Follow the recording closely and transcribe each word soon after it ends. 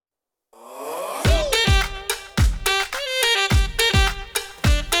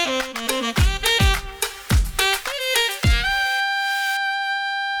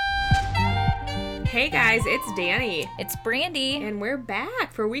guys, it's Danny. It's Brandy. And we're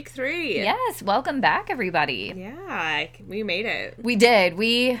back for week 3. Yes, welcome back, everybody. Yeah, we made it. We did.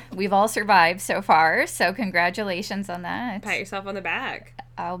 We've all survived so far, so congratulations on that. Pat yourself on the back.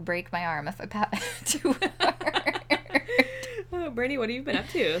 I'll break my arm if I pat too hard. Oh, Brandy, what have you been up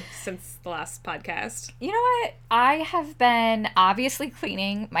to since the last podcast? You know what? I have been obviously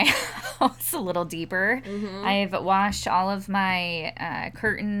cleaning my house a little deeper. Mm-hmm. I've washed all of my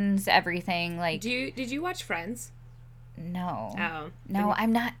curtains, everything. Did you watch Friends? No. Oh. No,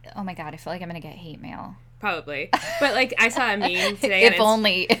 I'm not. Oh my God, I feel like I'm going to get hate mail. Probably. But, I saw a meme today. If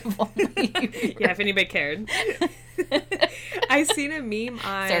only. Yeah, if anybody cared. I seen a meme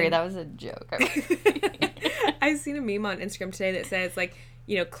on... Sorry, that was a joke. I seen a meme on Instagram today that says,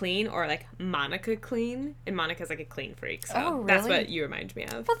 clean or, Monica clean. And Monica's, a clean freak. So oh, really? That's what you remind me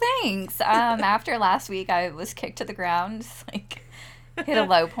of. Well, thanks. After last week, I was kicked to the ground, hit a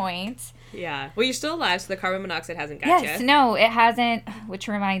low point. Yeah. Well, you're still alive, so the carbon monoxide hasn't got you. Yes, no, it hasn't, which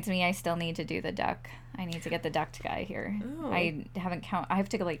reminds me I still need to do the duct. I need to get the duct guy here. Oh. I have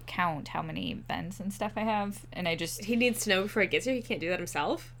to count how many vents and stuff I have, and he needs to know before he gets here. He can't do that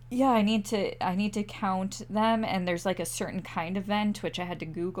himself. Yeah, I need to count them, and there's a certain kind of vent which I had to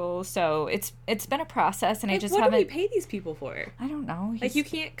Google. So it's been a process, and I just haven't. What do we pay these people for? I don't know. You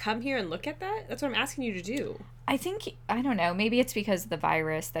can't come here and look at that? That's what I'm asking you to do. I don't know. Maybe it's because of the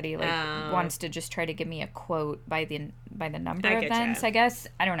virus that he wants to just try to give me a quote by the number of vents. I guess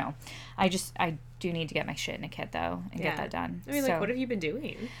I don't know. I do need to get my shit in a kit though and get that done. I mean, what have you been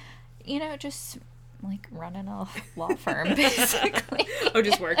doing? Just running a law firm basically. Oh,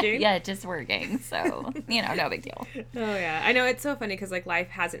 just working? Yeah, just working. So no big deal. Oh yeah, I know it's so funny because life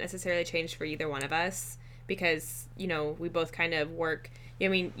hasn't necessarily changed for either one of us because we both kind of work. I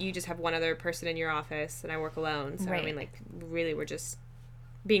mean, you just have one other person in your office, and I work alone. So, right. I mean, really, we're just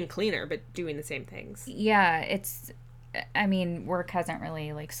being cleaner, but doing the same things. Yeah, work hasn't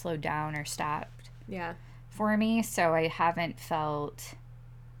really, slowed down or stopped for me. So I haven't felt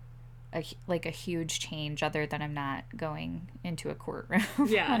a huge change other than I'm not going into a courtroom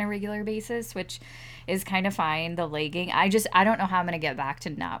on a regular basis, which is kind of fine. The legging, I don't know how I'm going to get back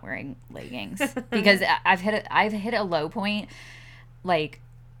to not wearing leggings because I've hit a low point.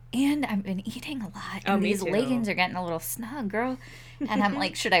 And I've been eating a lot, and these leggings are getting a little snug, girl. And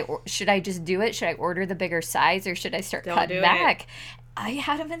I'm should I just do it? Should I order the bigger size, or should I start cutting back? I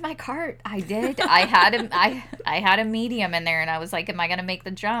had them in my cart. I did. I had them. I had a medium in there, and I was like, "Am I gonna make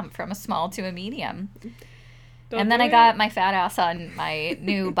the jump from a small to a medium?" And then I got my fat ass on my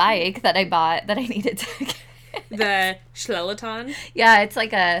new bike that I bought that I needed to get. The Schlellaton? Yeah, it's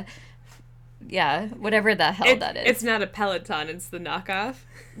whatever the hell that is. It's not a Peloton, it's the knockoff.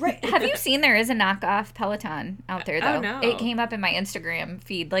 Right. Have you seen there is a knockoff Peloton out there, though? Oh, no. It came up in my Instagram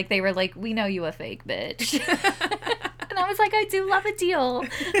feed. They were like, we know you a fake bitch. And I was like, I do love a deal.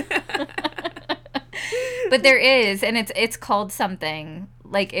 But there is, and it's called something.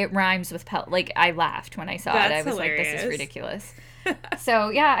 It rhymes with I laughed when I saw it. I was hilarious. This is ridiculous. So,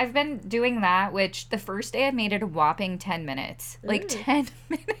 yeah, I've been doing that, which the first day I made it a whopping 10 minutes. 10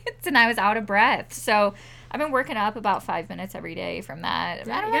 minutes, and I was out of breath. So, I've been working up about 5 minutes every day from that.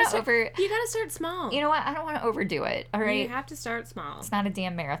 Yeah, I don't want to You gotta start small. You know what? I don't want to overdo it, all right? You have to start small. It's not a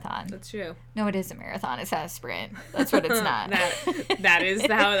damn marathon. That's true. No, it is a marathon. It's not a sprint. That's what it's not. that is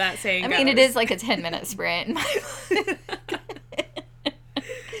how that saying goes. I mean, it is a 10-minute sprint.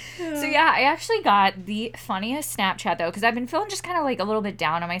 So, yeah, I actually got the funniest Snapchat, though, because I've been feeling just kind of a little bit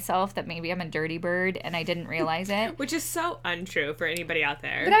down on myself that maybe I'm a dirty bird and I didn't realize it. Which is so untrue for anybody out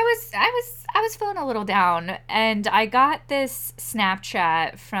there. But I was feeling a little down, and I got this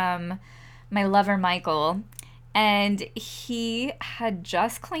Snapchat from my lover, and he had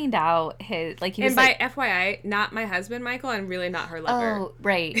just cleaned out his, he was and by FYI, not my husband, Michael, and really not her lover. Oh,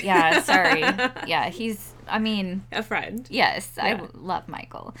 right. Yeah, sorry. Yeah, he's, a friend. Yes, yeah. I love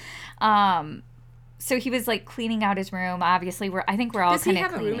Michael. So he was, cleaning out his room. Obviously, I think we're all kind of cleaning.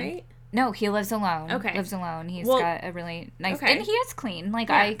 Does he have a roommate? No, he lives alone. Okay. Lives alone. He's got a really nice... Okay. And he is clean.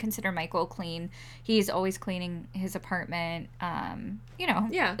 I consider Michael clean. He's always cleaning his apartment.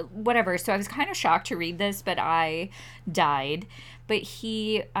 Yeah. Whatever. So I was kind of shocked to read this, but I died. But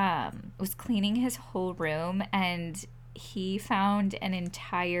he was cleaning his whole room, and he found an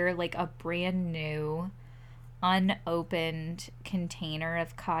entire, a brand new unopened container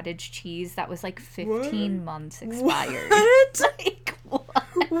of cottage cheese that was 15 months expired. What?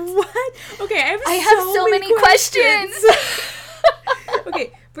 What? Okay, I have so many questions.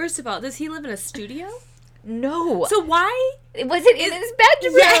 Okay, first of all, does he live in a studio? No. So why It wasn't in his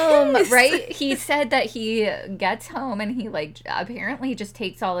bedroom, right? He said that he gets home and he like apparently just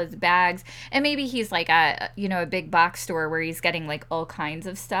takes all his bags, and maybe he's like at a big box store where he's getting like all kinds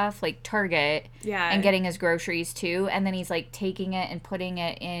of stuff like Target, and getting his groceries too, and then he's like taking it and putting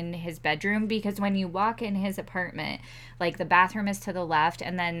it in his bedroom, because when you walk in his apartment, like the bathroom is to the left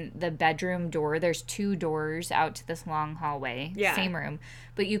and then the bedroom door, there's 2 doors out to this long hallway, same room,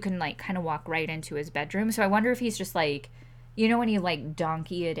 but you can like kind of walk right into his bedroom. So I wonder if he's just like, when you like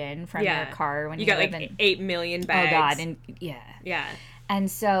donkey it in from your car when you got like 8 million bags. Oh God, and yeah. And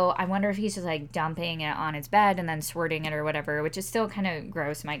so I wonder if he's just like dumping it on his bed and then sorting it or whatever, which is still kind of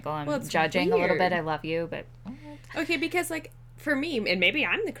gross, Michael. I'm judging weird. A little bit. I love you, but okay, because like for me, and maybe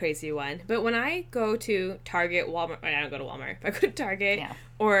I'm the crazy one, but when I go to Target, Walmart, I don't go to Walmart. If I go to Target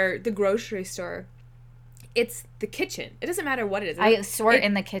or the grocery store, it's the kitchen. It doesn't matter what it is. I sort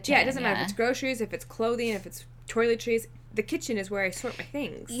in the kitchen. Yeah, it doesn't matter if it's groceries, if it's clothing, if it's toiletries. The kitchen is where I sort my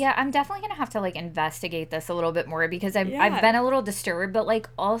things. Yeah, I'm definitely going to have to, like, investigate this a little bit more, because I've been a little disturbed, but, like,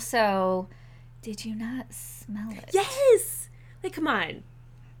 also, did you not smell it? Yes! Like, come on.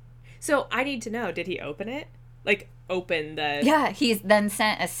 So, I need to know, did he open it? Like, open the... Yeah, he's then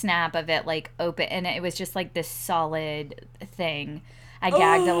sent a snap of it, like, open, and it was just, like, this solid thing. I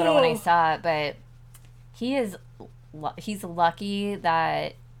gagged a little when I saw it, but he's lucky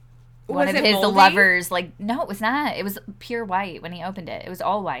that... One of his lovers, like, no, it was not. It was pure white when he opened it. It was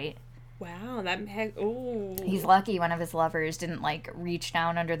all white. Wow, He's lucky one of his lovers didn't, like, reach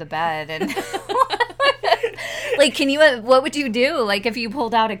down under the bed and... Like, what would you do? Like, if you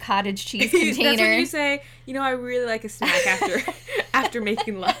pulled out a cottage cheese container? That's when you say, I really like a snack after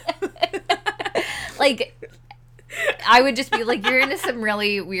making love. Like... I would just be like, you're into some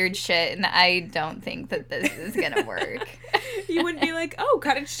really weird shit, and I don't think that this is gonna work. You wouldn't be like, oh,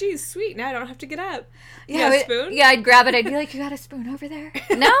 cottage cheese, sweet, now I don't have to get up. You got a spoon? Yeah, I'd grab it, I'd be like, you got a spoon over there?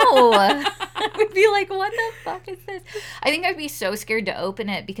 No! I would be like, what the fuck is this? I think I'd be so scared to open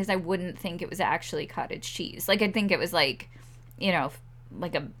it because I wouldn't think it was actually cottage cheese. Like, I'd think it was like,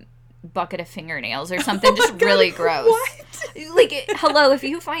 like a bucket of fingernails or something, just really gross. What? Like, hello, if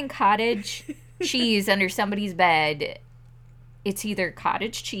you find cottage cheese under somebody's bed, it's either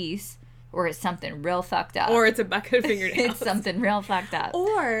cottage cheese or it's something real fucked up. Or it's a bucket of fingernails. It's something real fucked up.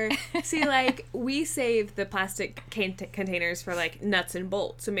 Or, see, like, we save the plastic containers for, like, nuts and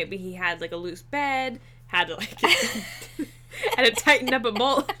bolts. So maybe he had, like, a loose bed, had to, like, had to tighten up a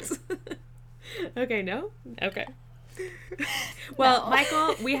bolt. Okay, no? Okay. Well, no.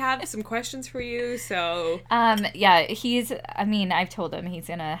 Michael, we have some questions for you, so... Yeah, I've told him he's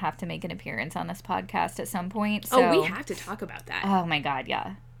gonna have to make an appearance on this podcast at some point, so... Oh, we have to talk about that. Oh my God,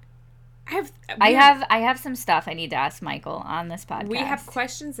 yeah. I have some stuff I need to ask Michael on this podcast. We have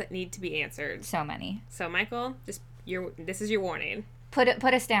questions that need to be answered. So many. So, Michael, this is your warning. Put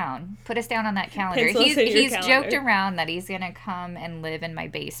us down. Put us down on that calendar. He's calendar. Joked around that he's gonna come and live in my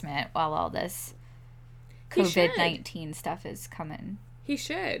basement while all this COVID-19 stuff is coming. He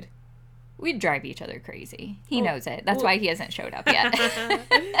should. We'd drive each other crazy. He knows it. That's why he hasn't showed up yet.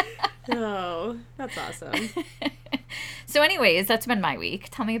 Oh, that's awesome. So anyways, that's been my week.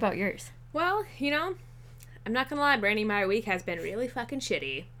 Tell me about yours. Well, I'm not gonna lie, Brandy, my week has been really fucking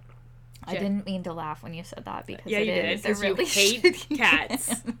shitty. I didn't mean to laugh when you said that because you did. Because you hate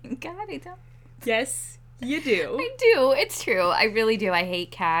cats. Oh my God, I don't. Yes, you do. I do. It's true. I really do. I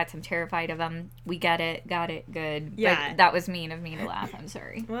hate cats. I'm terrified of them. We get it. Got it. Good. Yeah. But that was mean of me to laugh. I'm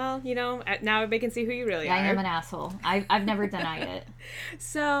sorry. Well, now everybody can see who you really are. I am an asshole. I've never denied it.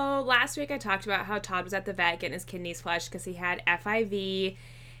 So last week I talked about how Todd was at the vet getting his kidneys flushed because he had FIV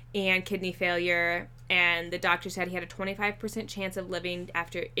and kidney failure, and the doctor said he had a 25% chance of living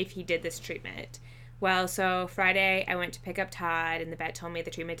if he did this treatment. Well, so Friday I went to pick up Todd, and the vet told me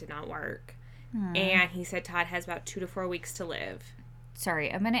the treatment did not work. And he said Todd has about 2 to 4 weeks to live.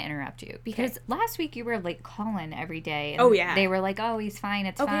 Sorry, I'm going to interrupt you. Because last week you were, like, calling every day. And oh, yeah. They were like, oh, he's fine,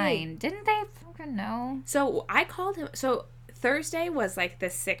 it's fine. Didn't they fucking know? So I called him. So Thursday was, like, the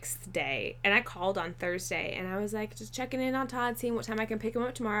 6th day. And I called on Thursday. And I was, like, just checking in on Todd, seeing what time I can pick him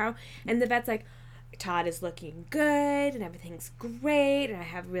up tomorrow. And the vet's like, Todd is looking good. And everything's great. And I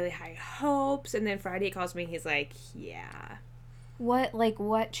have really high hopes. And then Friday he calls me. He's like, yeah.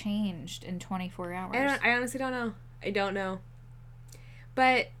 What changed in 24 hours? I honestly don't know. I don't know.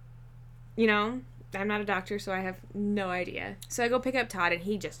 But, I'm not a doctor, so I have no idea. So I go pick up Todd, and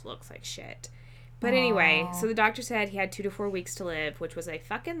he just looks like shit. But anyway, so the doctor said he had 2 to 4 weeks to live, which was a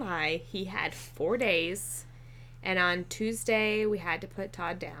fucking lie. He had 4 days. And on Tuesday, we had to put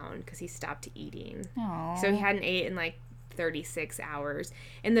Todd down because he stopped eating. Aww. So he hadn't ate in, like, 36 hours.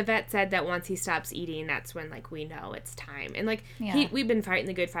 And the vet said that once he stops eating, that's when, like, we know it's time. And, like, we've been fighting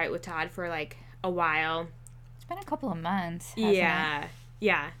the good fight with Todd for, like, a while. It's been a couple of months. Yeah. It?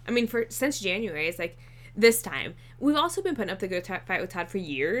 Yeah. I mean, since January, it's, like, this time. We've also been putting up the good fight with Todd for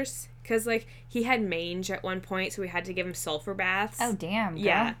years. Because, like, he had mange at one point, so we had to give him sulfur baths. Oh, damn. Girl.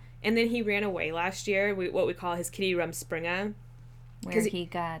 Yeah. And then he ran away last year, what we call his kitty rumspringa. Where he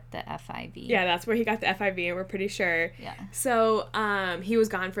got the FIV. Yeah, that's where he got the FIV, and we're pretty sure. Yeah. So, he was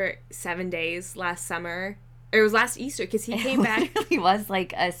gone for 7 days last summer. It was last Easter, because he came back. It really was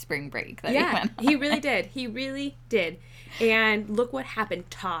like a spring break that he went on. He really did. He really did. And look what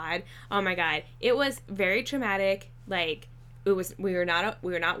happened, Todd. Oh, my God. It was very traumatic. Like, we were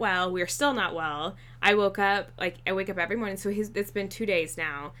not well. We are still not well. I wake up every morning. So it's been 2 days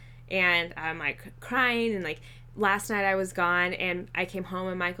now. And I'm, like, crying, and, like, last night I was gone, and I came home,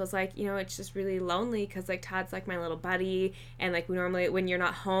 and Michael's like, you know, it's just really lonely because, like, Todd's like my little buddy, and, like, we normally, when you're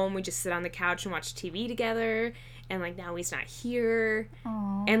not home, we just sit on the couch and watch TV together, and, like, now he's not here.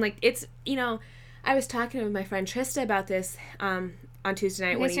 Aww. And, like, it's, you know, I was talking with my friend Trista about this on Tuesday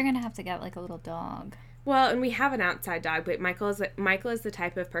night. I guess you're gonna have to get, like, a little dog. Well, and we have an outside dog, but Michael is the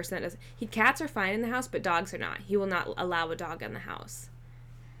type of person that cats are fine in the house, but dogs are not. He will not allow a dog in the house.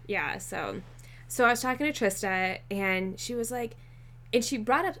 Yeah, so I was talking to Trista, and she was like, and she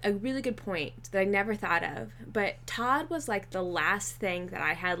brought up a really good point that I never thought of, but Todd was, like, the last thing that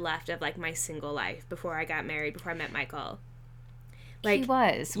I had left of, like, my single life before I got married, before I met Michael. Like, he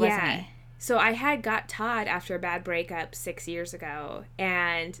wasn't he? So I had got Todd after a bad breakup 6 years ago,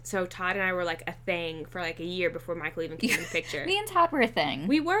 and so Todd and I were, like, a thing for, like, a year before Michael even came in the picture. Me and Todd were a thing.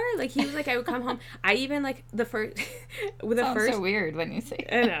 We were. Like, he was like, I would come home. I even, like, Sounds so weird when you say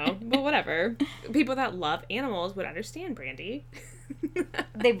that. I know. But whatever. People that love animals would understand, Brandy.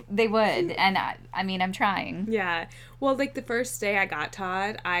 They would, and I mean, I'm trying. Yeah. Well, like, the first day I got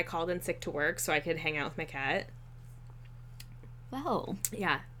Todd, I called in sick to work so I could hang out with my cat. Well.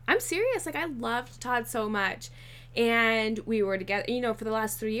 Yeah. I'm serious. Like, I loved Todd so much. And we were together. You know, for the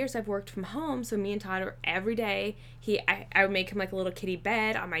last 3 years, I've worked from home. So me and Todd were every day. I would make him, like, a little kitty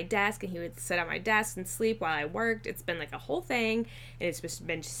bed on my desk. And he would sit on my desk and sleep while I worked. It's been, like, a whole thing. And it's just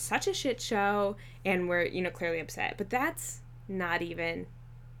been such a shit show. And we're, you know, clearly upset. But that's not even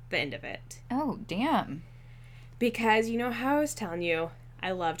the end of it. Oh, damn. Because, you know how I was telling you,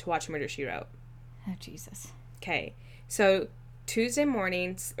 I love to watch Murder, She Wrote. Oh, Jesus. Okay. So Tuesday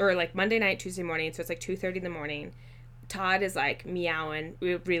mornings, or, like, Monday night, Tuesday morning, so it's, like, 2:30 in the morning, Todd is, like, meowing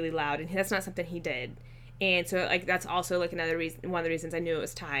really loud, and that's not something he did. And so, like, that's also, like, one of the reasons I knew it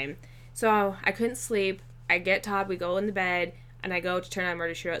was time. So I couldn't sleep. I get Todd, we go in the bed, and I go to turn on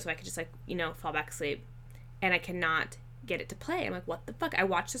Murder, She Wrote so I could just, like, you know, fall back asleep. And I cannot get it to play. I'm like, what the fuck? I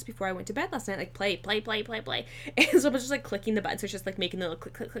watched this before I went to bed last night, like, play. And so I was just, like, clicking the button, so it's just, like, making the little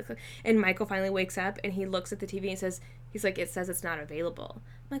click, click, click, click. And Michael finally wakes up, and he looks at the TV and says, it says it's not available.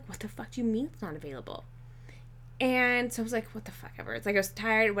 I'm like, what the fuck do you mean it's not available? And so I was like, what the fuck ever. It's like, I was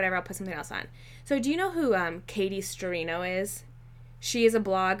tired, whatever, I'll put something else on. So do you know who Katie Storino is? She is a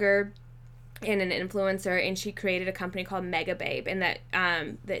blogger and an influencer, and she created a company called Mega Babe, and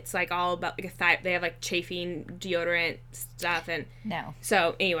that's, like, all about, like, they have, like, chafing deodorant stuff, and no.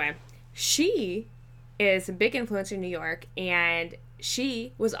 So anyway, she is a big influencer in New York, and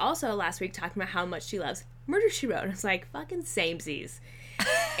she was also last week talking about how much she loves Murder, She Wrote. And it's like, fucking samesies.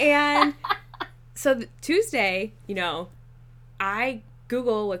 And so Tuesday, you know, I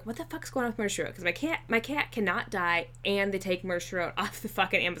Google, like, what the fuck's going on with Murder, She Wrote? Because my cat cannot die, and they take Murder, She Wrote off the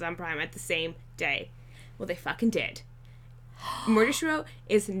fucking Amazon Prime at the same day. Well, they fucking did. Murder, She Wrote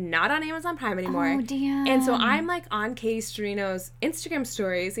is not on Amazon Prime anymore. Oh, damn. And so I'm, like, on Katie Storino's Instagram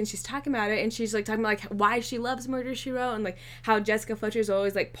stories, and she's talking about it, and she's, like, talking about, like, why she loves Murder, She Wrote, and, like, how Jessica Fletcher's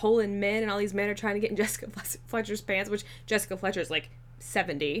always, like, pulling men, and all these men are trying to get in Jessica Fletcher's pants, which Jessica Fletcher's, like,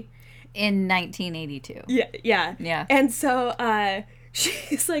 70. In 1982. Yeah. And so,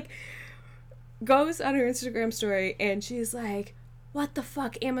 she's, like, goes on her Instagram story, and she's like, what the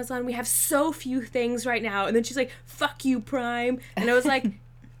fuck, Amazon? We have so few things right now. And then she's like, fuck you, Prime. And I was like,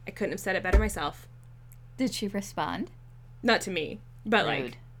 I couldn't have said it better myself. Did she respond? Not to me, but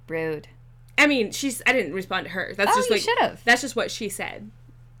like... Rude. I mean, I didn't respond to her. That's just you should have. That's just what she said.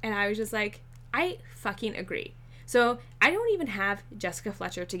 And I was just like, I fucking agree. So I don't even have Jessica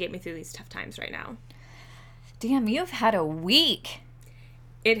Fletcher to get me through these tough times right now. Damn, you've had a week.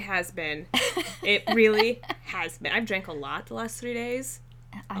 It has been. It really has been. I've drank a lot the last 3 days.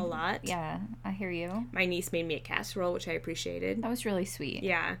 A lot. Yeah, I hear you. My niece made me a casserole, which I appreciated. That was really sweet.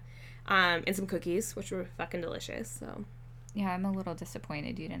 Yeah. And some cookies, which were fucking delicious. So, Yeah, I'm a little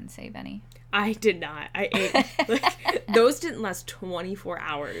disappointed you didn't save any. I did not. I ate those didn't last 24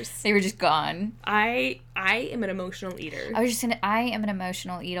 hours. They were just gone. I am an emotional eater. I am an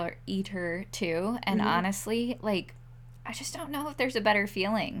emotional eater too, and honestly, like, I just don't know if there's a better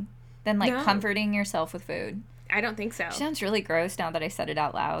feeling than comforting yourself with food. I don't think so. It sounds really gross now that I said it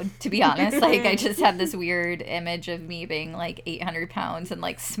out loud, to be honest. Like, I just have this weird image of me being, 800 pounds and,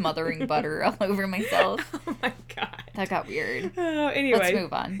 smothering butter all over myself. Oh, my God. That got weird. Oh, anyway. Let's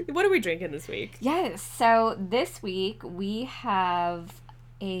move on. What are we drinking this week? Yes. So, this week, we have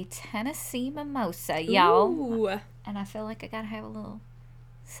a Tennessee mimosa, y'all. Ooh. And I feel like I gotta have a little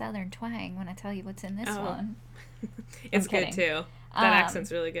southern twang when I tell you what's in this one. It's good, too. That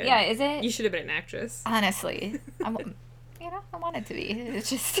accent's really good. Yeah, is it? You should have been an actress. Honestly. I wanted to be. It's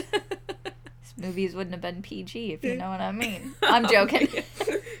just... These movies wouldn't have been PG, if you know what I mean. I'm joking.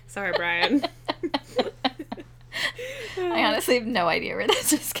 Sorry, Brian. I honestly have no idea where that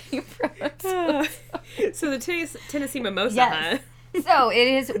just came from. So the Tennessee mimosa, yes. So it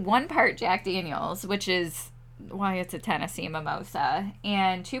is 1 part Jack Daniels, which is why it's a Tennessee mimosa,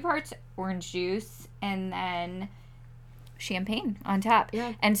 and 2 parts orange juice, and then... champagne on top.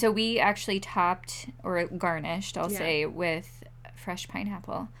 Yeah. And so we actually topped or garnished, I'll say, with fresh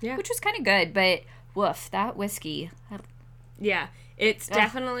pineapple. Yeah. Which was kind of good, but woof, that whiskey. Yeah. It's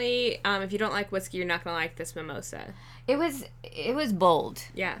definitely if you don't like whiskey, you're not going to like this mimosa. It was bold.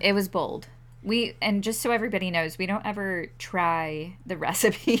 Yeah. It was bold. And just so everybody knows, we don't ever try the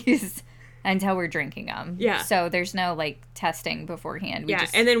recipes until we're drinking them. Yeah. So there's no, testing beforehand.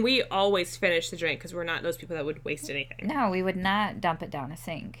 And then we always finish the drink because we're not those people that would waste anything. No, we would not dump it down a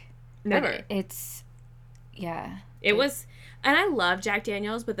sink. Never. But It was, and I love Jack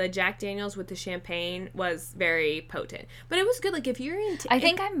Daniels, but the Jack Daniels with the champagne was very potent. But it was good. Like, if you're into... I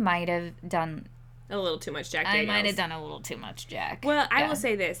think I might have done... a little too much Jack Daniels. I might have done a little too much Jack. Well, I will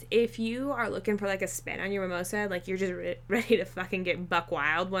say this. If you are looking for, a spin on your mimosa, you're just ready to fucking get buck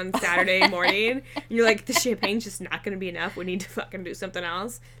wild one Saturday morning, and you're like, the champagne's just not going to be enough. We need to fucking do something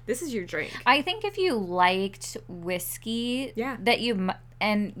else. This is your drink. I think if you liked whiskey,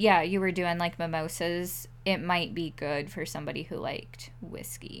 you were doing, mimosas, it might be good for somebody who liked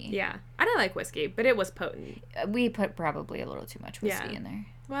whiskey. Yeah. I don't like whiskey, but it was potent. We put probably a little too much whiskey in there.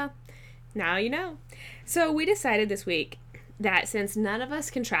 Well... now you know. So we decided this week that since none of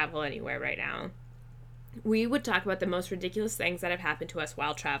us can travel anywhere right now, we would talk about the most ridiculous things that have happened to us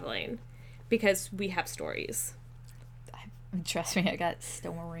while traveling because we have stories. Trust me, I got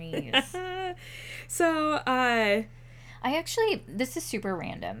stories. So, this is super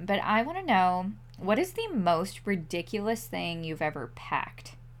random, but I want to know, what is the most ridiculous thing you've ever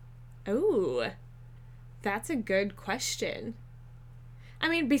packed? Ooh, that's a good question. I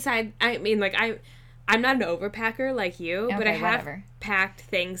mean, I'm not an overpacker like you, but I have packed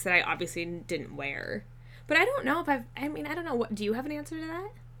things that I obviously didn't wear. But I don't know if I don't know. Do you have an answer to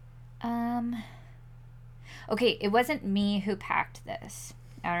that? Okay, it wasn't me who packed this,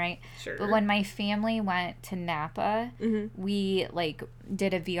 all right? Sure. But when my family went to Napa, we,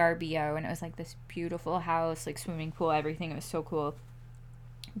 did a VRBO, and it was, this beautiful house, swimming pool, everything. It was so cool.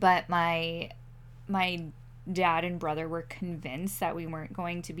 But my dad and brother were convinced that we weren't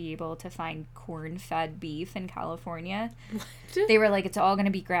going to be able to find corn-fed beef in California. What? They were like, it's all going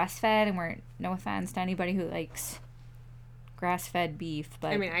to be grass-fed, and no offense to anybody who likes grass-fed beef,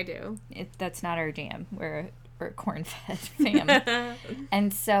 but... I do. That's not our jam. We're a corn-fed fam.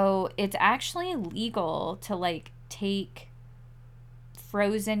 And so it's actually legal to, take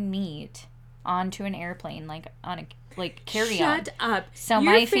frozen meat onto an airplane, on a... carry on. Shut up. So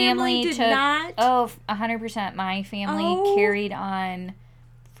your my family did took... not? Oh, 100%. My family carried on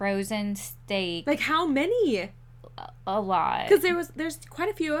frozen steak. How many? A lot. Because there's quite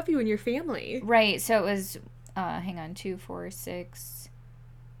a few of you in your family. Right. So it was... hang on. 2, 4, 6...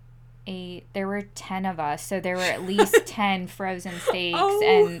 8. There were 10 of us, so there were at least 10 frozen steaks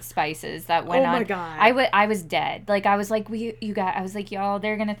and spices that went on. Oh my god! I was dead. I was like, I was like, y'all,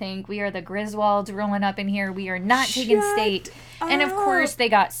 they're gonna think we are the Griswolds rolling up in here. We are not taking steak. And of course they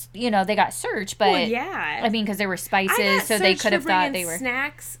got searched, but because there were spices, so they could have thought they were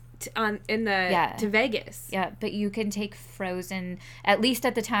snacks to Vegas. Yeah, but you can take frozen. At least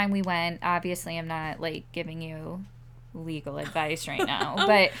at the time we went. Obviously, I'm not giving you legal advice right now,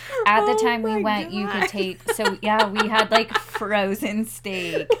 but at the time we went, you could take. So yeah, we had frozen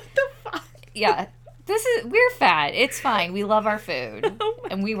steak. What the fuck? Yeah, we're fat. It's fine. We love our food,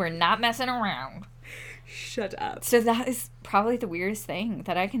 and we were not messing around. Shut up. So that is probably the weirdest thing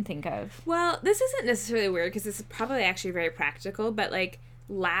that I can think of. Well, this isn't necessarily weird because this is probably actually very practical, but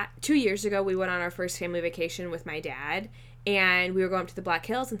 2 years ago we went on our first family vacation with my dad, And we were going up to the Black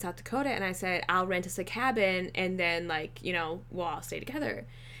Hills in South Dakota, and I said, I'll rent us a cabin, and then, like, we'll all stay together.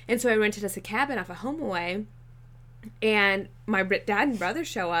 And so I rented us a cabin off of HomeAway, and my dad and brother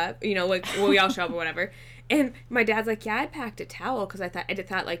show up, we all show up or whatever. And my dad's like, yeah, I packed a towel, because I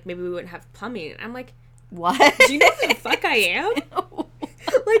thought, like, maybe we wouldn't have plumbing. And I'm like, what? Do you know who the fuck I am?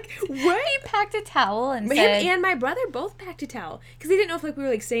 Like, what? You packed a towel and him said... and my brother both packed a towel. Because they didn't know if, like, we were,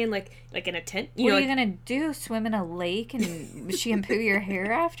 like, staying, like in a tent. What are you going to do? Swim in a lake and shampoo your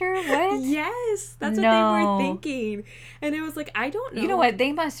hair after? What? Yes. That's what they were thinking. And it was like, I don't know. You know what?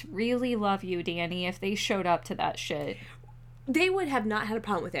 They must really love you, Danny, if they showed up to that shit. They would have not had a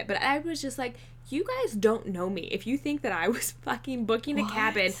problem with it. But I was just like, you guys don't know me. If you think that I was fucking booking a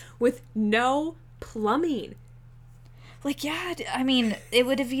cabin with no plumbing. Like, yeah, I mean, it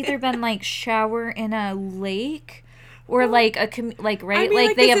would have either been, like, shower in a lake or, like,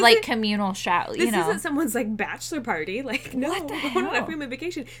 they have, like, communal shower, This isn't someone's, like, bachelor party. Like, no, what the we're going on hell? a family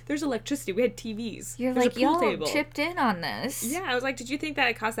vacation. There's electricity. We had TVs. You're There's like, y'all chipped in on this. Yeah, I was like, did you think that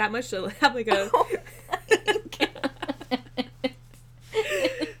it cost that much to have, like, a...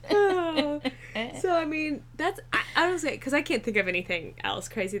 So, I mean, that's... I don't say... Because I can't think of anything else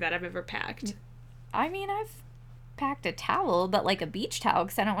crazy that I've ever packed. I mean, I've packed a towel, but like a beach towel,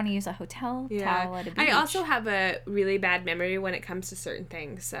 because I don't want to use a hotel towel at a beach. I also have a really bad memory when it comes to certain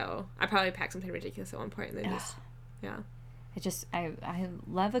things, so I probably packed something ridiculous at one point, and then I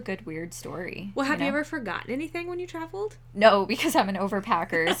love a good weird story. Well, have you ever forgotten anything when you traveled? No, because I'm an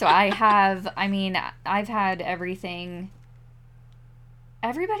overpacker, so I've had everything.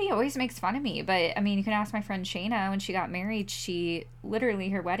 Everybody always makes fun of me, but, I mean, you can ask my friend Shayna. When she got married, she, literally,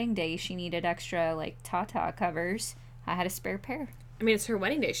 her wedding day, she needed extra, like, Tata covers. I had a spare pair. I mean, it's her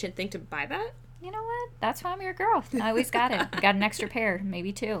wedding day. She didn't think to buy that? You know what? That's why I'm your girl. I always got it. Got an extra pair,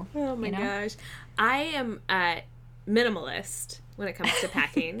 maybe two. Oh, my gosh. I am a minimalist when it comes to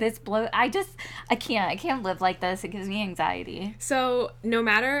packing. I can't live like this. It gives me anxiety. So, no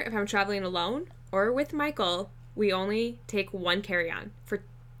matter if I'm traveling alone or with Michael... We only take one carry-on for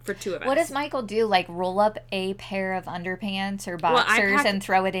two of us. What does Michael do? Like, roll up a pair of underpants or boxers and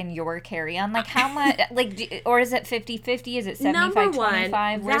throw it in your carry-on? Like, how much? Like, or is it 50-50? Is it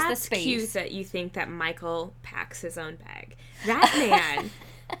 75-25? Where's the space? That's cute that you think that Michael packs his own bag. That man.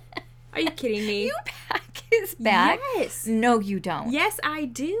 Are you kidding me? You pack his bag? Yes. No, you don't. Yes, I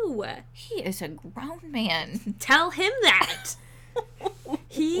do. He is a grown man. Tell him that.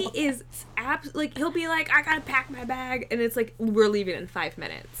 He is he'll be like, I gotta pack my bag, and it's like, we're leaving in 5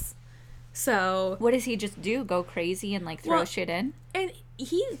 minutes. So what does he just do? Go crazy and, like, throw shit in? And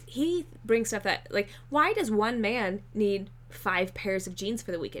he brings stuff that, like, why does one man need 5 pairs of jeans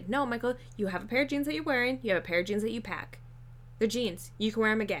for the weekend? No, Michael, you have a pair of jeans that you're wearing, you have a pair of jeans that you pack. They're jeans. You can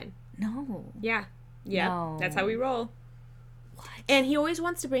wear them again. No. Yeah. No. That's how we roll. What? And he always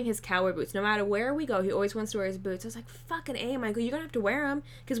wants to bring his cowboy boots. No matter where we go, he always wants to wear his boots. I was like, fucking A, Michael, you're going to have to wear them,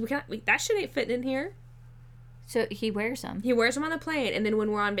 because that shit ain't fitting in here. So he wears them. He wears them on the plane, and then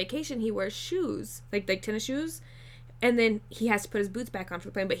when we're on vacation, he wears shoes, like tennis shoes, and then he has to put his boots back on for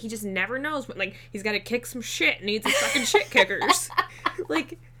the plane, but he just never knows when, like, he's got to kick some shit, needs his fucking shit kickers.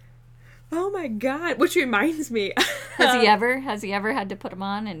 Like, oh my God, which reminds me. Has he ever had to put them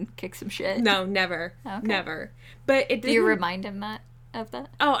on and kick some shit? No, never. Okay. Never. But it didn't... Do you remind him of that?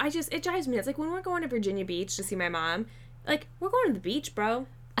 Oh, it drives me nuts. Like, when we're going to Virginia Beach to see my mom, like, we're going to the beach, bro.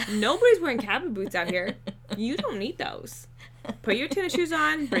 Nobody's wearing cowboy boots out here. You don't need those. Put your tennis shoes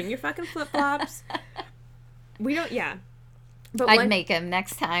on. Bring your fucking flip-flops. We don't, yeah. But I'd make him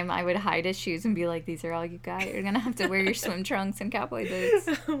next time. I would hide his shoes and be like, these are all you got. You're going to have to wear your swim trunks and cowboy boots.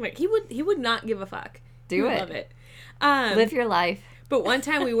 Oh my, he would not give a fuck. Do it. Love it. Live your life. But one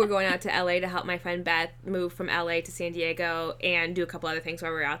time we were going out to LA to help my friend Beth move from LA to San Diego and do a couple other things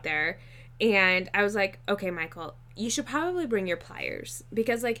while we were out there. And I was like, okay, Michael, you should probably bring your pliers,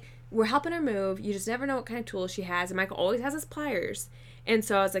 because, like, we're helping her move. You just never know what kind of tools she has. And Michael always has his pliers. And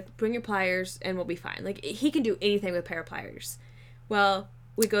so I was like, bring your pliers and we'll be fine. Like, he can do anything with a pair of pliers. Well,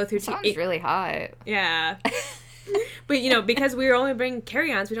 we go through... Sounds really hot. Yeah. But, because we were only bringing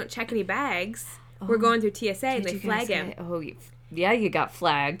carry-ons, we don't check any bags. We're going through TSA and they flag him. Yeah, you got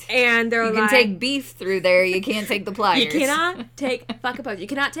flagged. And they're like... You can take beef through there. You can't take the pliers. You cannot take fucking pliers. You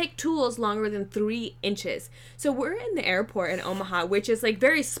cannot take tools longer than 3 inches. So we're in the airport in Omaha, which is, like,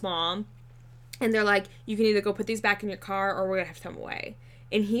 very small. And they're like, you can either go put these back in your car or we're going to have to throw them away.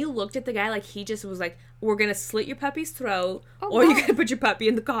 And he looked at the guy like he just was like, we're going to slit your puppy's throat or you're going to put your puppy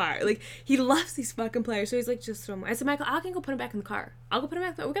in the car. Like, he loves these fucking pliers. So he's like, just throw them away. I said, Michael, I can go put them back in the car. I'll go put them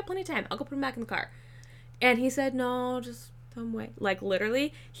back in the car. We got plenty of time. I'll go put them back in the car. And he said, no, just throw them away. Like,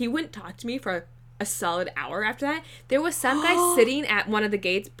 literally, he wouldn't talk to me for a solid hour after that. There was some guy sitting at one of the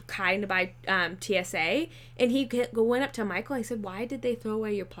gates trying to buy TSA, and he went up to Michael and he said, "Why did they throw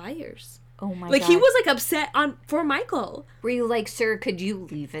away your pliers?" Oh my God. He was like upset for Michael. Were you like, "Sir, could you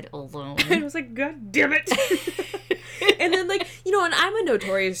leave it alone?" And I was like, "God damn it." And then like, and I'm a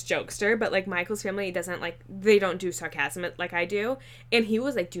notorious jokester, but like Michael's family they don't do sarcasm like I do. And he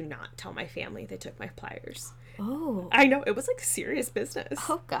was like, "Do not tell my family they took my pliers." Oh. I know. It was like serious business.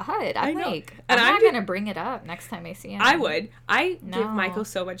 Oh God. I'm not going to bring it up next time I see him. I would. I give Michael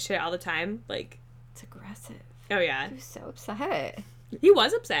so much shit all the time. Like, it's aggressive. Oh yeah. He was so upset. He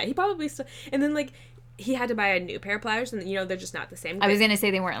was upset. He probably still, and then like he had to buy a new pair of pliers, and they're just not the same. I was gonna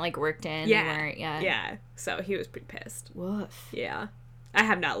say they weren't like worked in. Yeah, they weren't, yeah. So he was pretty pissed. Woof. Yeah, I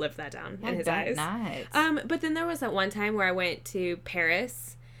have not lived that down in his eyes. Not. But then there was that one time where I went to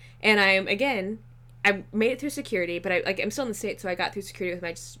Paris, and I made it through security, but I'm still in the States, so I got through security with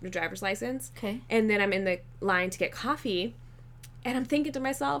my driver's license. Okay. And then I'm in the line to get coffee, and I'm thinking to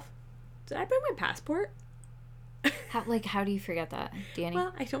myself, did I bring my passport? How do you forget that, Danny?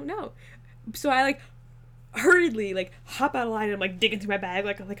 Well, I don't know. So I hurriedly hop out of line and I'm digging through my bag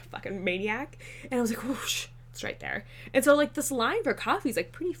like a fucking maniac, and I was like, whoosh, it's right there. And so this line for coffee is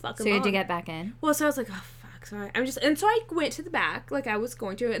pretty fucking long. So you had to get back in? Well, so I was like, oh fuck, sorry. So I went to the back like I was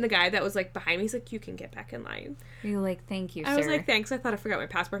going to, and the guy that was behind me, he's like, you can get back in line. You're like, thank you, sir. I was like, thanks. I thought I forgot my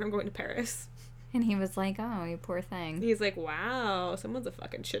passport. I'm going to Paris. And he was like, oh, you poor thing. He's like, wow, someone's a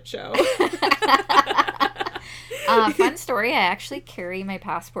fucking shit show. Fun story, I actually carry my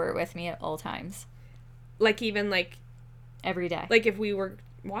passport with me at all times. Even every day. If we were,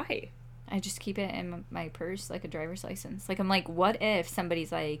 why? I just keep it in my purse like a driver's license. I'm like, what if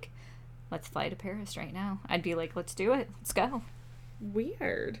somebody's like, let's fly to Paris right now? I'd be like, let's do it. Let's go.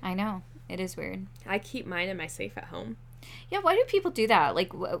 Weird. I know. It is weird. I keep mine in my safe at home. Yeah, why do people do that?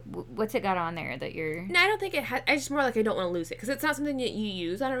 What's it got on there that you're... No, I don't think it has... I just more I don't want to lose it. Because it's not something that you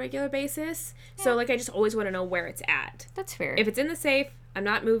use on a regular basis. Yeah. So, I just always want to know where it's at. That's fair. If it's in the safe, I'm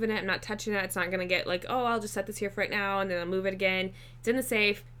not moving it. I'm not touching it. It's not going to get oh, I'll just set this here for right now, and then I'll move it again. It's in the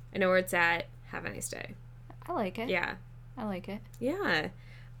safe. I know where it's at. Have a nice day. I like it. Yeah. I like it. Yeah.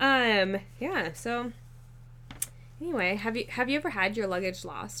 Yeah, so... Anyway, have you ever had your luggage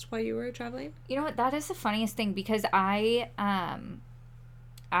lost while you were traveling? You know what? That is the funniest thing because I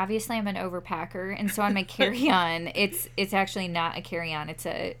obviously I'm an overpacker, and so on my carry-on, it's actually not a carry-on. It's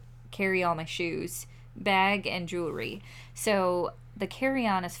a carry all my shoes, bag, and jewelry. So the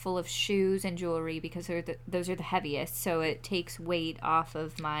carry-on is full of shoes and jewelry because those are the heaviest, so it takes weight off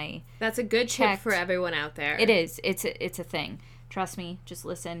of my... That's a good tip for everyone out there. It is. It's a thing. Trust me. Just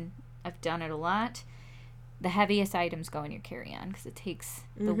listen. I've done it a lot. The heaviest items go in your carry-on because it takes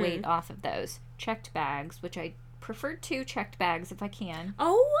the weight off of those. Checked bags, which I prefer 2 checked bags if I can.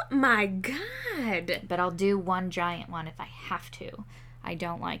 Oh my God. But I'll do one giant one if I have to. I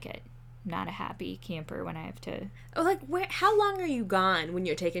don't like it. I'm not a happy camper when I have to... Oh, how long are you gone when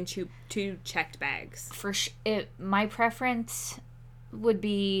you're taking 2 checked bags? My preference would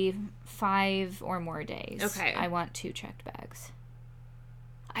be 5 or more days. Okay. I want 2 checked bags.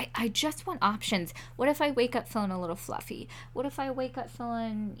 I just want options. What if I wake up feeling a little fluffy? What if I wake up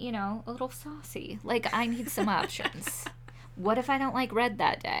feeling, a little saucy? I need some options. What if I don't like red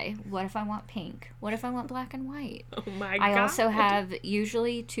that day? What if I want pink? What if I want black and white? Oh my God. I also have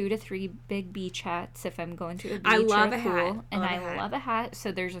usually 2 to 3 big beach hats if I'm going to a beach I love or a pool. hat. And I love a hat.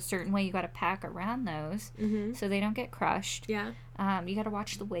 So there's a certain way you got to pack around those so they don't get crushed. Yeah. You got to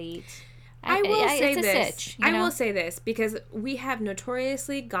watch the weight. I will say this. Sitch, I will say this because we have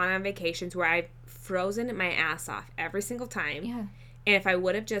notoriously gone on vacations where I've frozen my ass off every single time. Yeah. And if I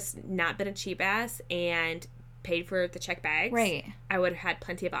would have just not been a cheap ass and paid for the check bags, right, I would have had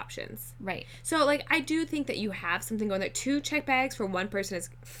plenty of options. Right. So, I do think that you have something going there. 2 check bags for one person is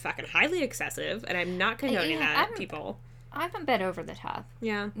fucking highly excessive, and I'm not condoning people. I'm a bit over the top.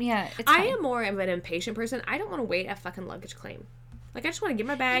 Yeah. Yeah, I am more of an impatient person. I don't want to wait at fucking luggage claim. I just want to get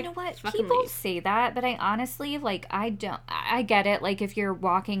my bag. You know what? People say that, but I honestly, I don't. I get it. If you're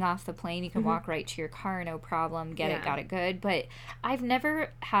walking off the plane, you can walk right to your car, no problem. Got it good. But I've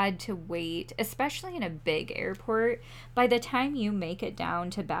never had to wait, especially in a big airport. By the time you make it down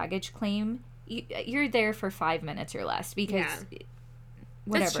to baggage claim, you're there for 5 minutes or less because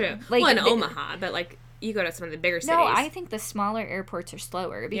whatever. That's true. In Omaha, but you go to some of the bigger cities. No, I think the smaller airports are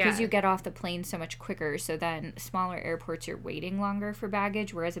slower because you get off the plane so much quicker. So then smaller airports, you're waiting longer for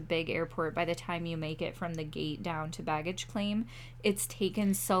baggage, whereas a big airport, by the time you make it from the gate down to baggage claim, it's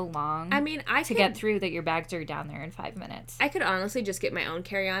taken so long to get through that your bags are down there in 5 minutes. I could honestly just get my own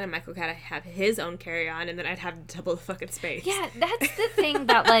carry-on and Michael could have his own carry-on, and then I'd have double the fucking space. Yeah, that's the thing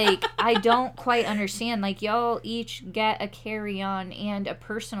that, like, I don't quite understand. Like, y'all each get a carry-on and a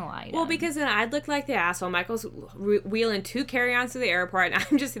personal item. Well, because then I'd look like the asshole. Michael's wheeling 2 carry-ons to the airport, and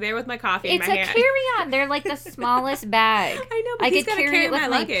I'm just there with my coffee in my hand. It's a carry-on. They're like the smallest bag. I know, but I could carry it with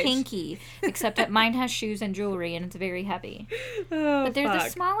my pinky, except that mine has shoes and jewelry, and it's very heavy. Oh, but they're the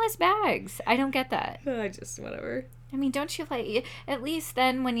smallest bags. I don't get that. Whatever. I mean, don't you like, at least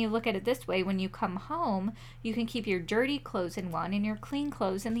then when you look at it this way, when you come home, you can keep your dirty clothes in one and your clean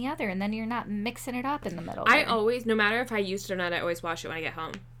clothes in the other, and then you're not mixing it up in the middle. I always, no matter if I used it or not, I always wash it when I get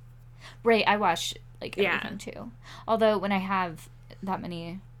home. Right, I wash, like, everything too. Although, when I have that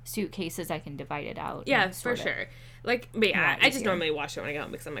many suitcases, I can divide it out. Yeah, for sure. Like, but yeah, I just normally wash it when I get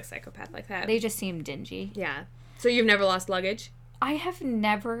home because I'm a psychopath like that. They just seem dingy. Yeah. So you've never lost luggage? I have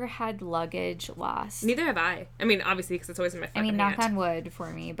never had luggage lost. Neither have I. I mean, obviously, because it's always in my fucking hand. knock on wood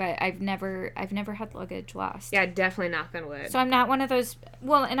for me, but I've never had luggage lost. Yeah, definitely knock on wood. So I'm not one of those.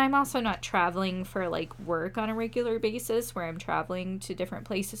 Well, and I'm also not traveling for like work on a regular basis, where I'm traveling to different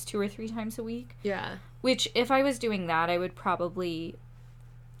places 2 or 3 times a week. Yeah. Which, if I was doing that, I would probably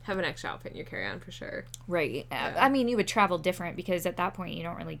have an extra outfit in your carry-on for sure. Right. Yeah. I mean, you would travel different because at that point you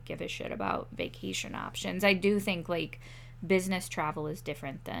don't really give a shit about vacation options. I do think like business travel is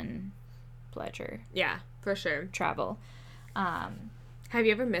different than pleasure. Yeah, for sure. Travel. Have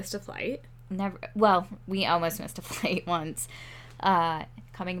you ever missed a flight? Never. Well, we almost missed a flight once.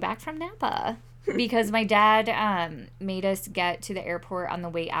 Coming back from Napa. Because my dad made us get to the airport on the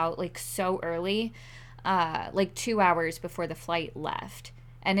way out like so early, like 2 hours before the flight left.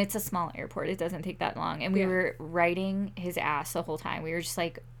 And it's a small airport. It doesn't take that long. And we were riding his ass the whole time. We were just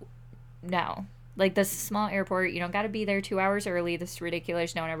like, no. Like, this small airport, you don't got to be there 2 hours early. This is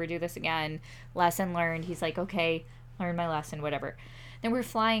ridiculous. Don't ever do this again. Lesson learned. He's like, okay, learned my lesson, whatever. Then we're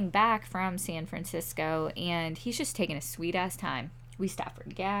flying back from San Francisco, and he's just taking a sweet-ass time. We stopped for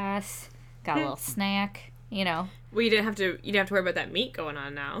gas, got a little snack, you know. Well, you didn't have to worry about that meet going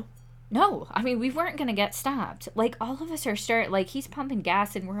on now. No, I mean, we weren't going to get stopped. Like, all of us are like, he's pumping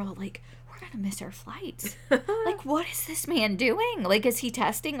gas, and we're all like, we're going to miss our flights. Like, what is this man doing? Like, is he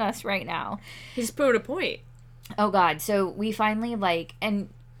testing us right now? He's proved a point. Oh, God. So we finally, like, and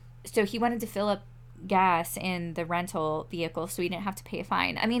so he wanted to fill up gas in the rental vehicle so we didn't have to pay a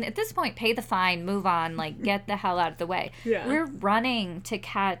fine. I mean, at this point, pay the fine, move on, like, get the hell out of the way. Yeah. We're running to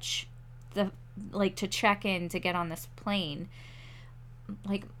catch to check in to get on this plane.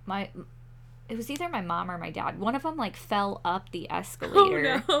 Like, it was either my mom or my dad. One of them, like, fell up the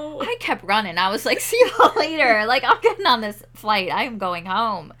escalator. Oh, no. I kept running. I was like, see you later. Like, I'm getting on this flight. I am going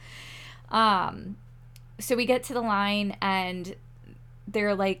home. So we get to the line, and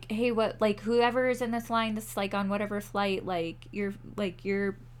they're like, hey, what, like, whoever is in this line that's, like, on whatever flight,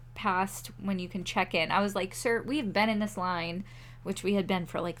 you're past when you can check in. I was like, sir, we've been in this line, which we had been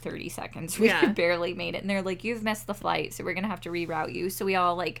for like 30 seconds. We had barely made it. And they're like, you've missed the flight, so we're going to have to reroute you. So we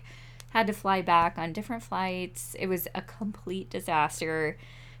all like had to fly back on different flights. It was a complete disaster.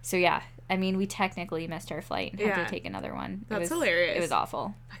 So yeah, I mean, we technically missed our flight and had to take another one. That's hilarious. It was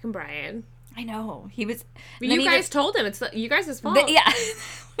awful. Fucking Brian. I know. He was... But you guys told him. It's you guys' fault. Yeah.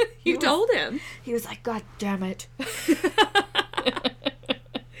 You told him. He was like, God damn it.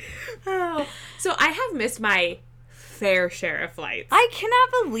 Oh. So I have missed my fair share of flights. I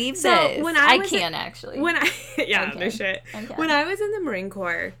cannot believe this. When I can actually. No shit. Okay. When I was in the Marine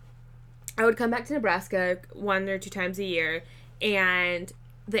Corps, I would come back to Nebraska 1 or 2 times a year, and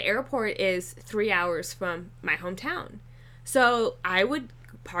the airport is 3 hours from my hometown. So I would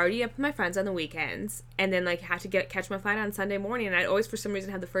party up with my friends on the weekends, and then like have to catch my flight on Sunday morning, and I'd always for some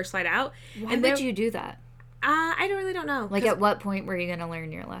reason have the first flight out. Why would you do that? I really don't know. Like, at what point were you going to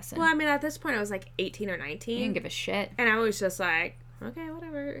learn your lesson? Well, I mean, at this point, I was like 18 or 19. You didn't give a shit. And I was just like, okay,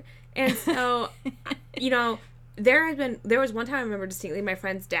 whatever. And so, you know, there was one time I remember distinctly my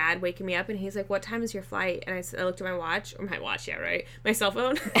friend's dad waking me up, and he's like, what time is your flight? And I looked at my watch. Or my watch, yeah, right? My cell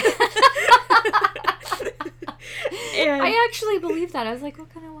phone. And I actually believe that. I was like,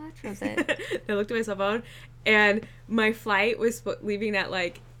 what kind of watch was it? I looked at my cell phone, and my flight was leaving at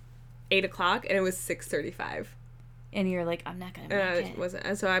like 8 o'clock, and it was 6:35. And you're like, I'm not gonna make it.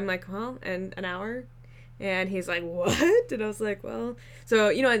 Wasn't. So I'm like, well, and an hour, And he's like, what? And I was like, well, so,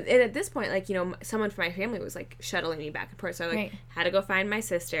 you know, and at this point, like, you know, someone from my family was, like, shuttling me back and forth. So I, like, had to go find my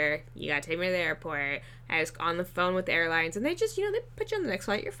sister. You got to take me to the airport. I was on the phone with the airlines, and they just, you know, they put you on the next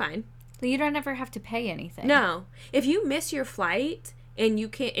flight. You're fine. You don't ever have to pay anything. No. If you miss your flight and you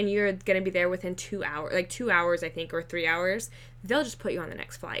can't, and you're going to be there within 2 hours, like 2 hours, I think, or 3 hours, they'll just put you on the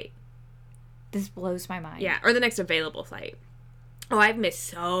next flight. This blows my mind. Yeah, or the next available flight. Oh, I've missed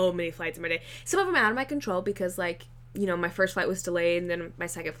so many flights in my day. Some of them out of my control because, like, you know, my first flight was delayed, and then my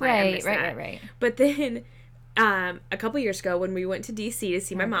second flight, I missed that. Right. But then, a couple years ago, when we went to D.C. to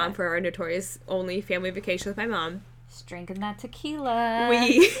see my mom for our notorious only family vacation with my mom. Just drinking that tequila.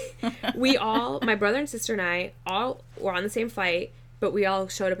 We all, my brother and sister and I, all were on the same flight, but we all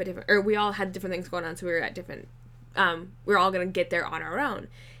showed up at different, or we all had different things going on, so we were at different, we were all going to get there on our own.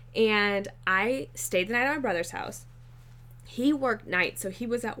 And I stayed the night at my brother's house. He worked nights, so he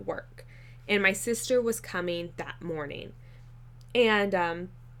was at work. And my sister was coming that morning. And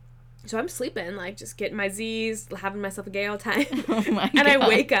so I'm sleeping, like, just getting my Z's, having myself a gay old time. Oh my God. And I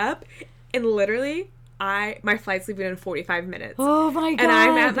wake up, and literally, my flight's leaving in 45 minutes. Oh my God. And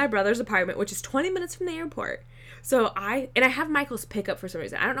I'm at my brother's apartment, which is 20 minutes from the airport. So I have Michael's pickup for some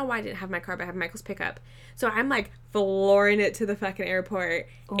reason. I don't know why I didn't have my car, but I have Michael's pickup. So I'm, like, flooring it to the fucking airport.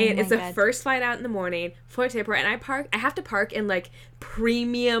 And it's the first flight out in the morning, floor to the airport. And I have to park in, like,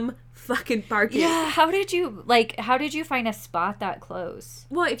 premium fucking parking. Yeah, how did you find a spot that close?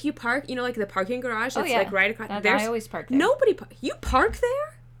 Well, if you park, you know, like, the parking garage that's, like, right across. I always park there. You park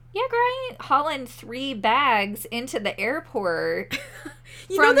there? Yeah, girl, I ain't hauling 3 bags into the airport.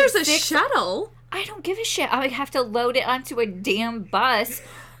 You know there's a shuttle. I don't give a shit. I would have to load it onto a damn bus,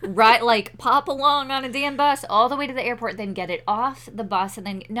 right? Like, pop along on a damn bus all the way to the airport, then get it off the bus, and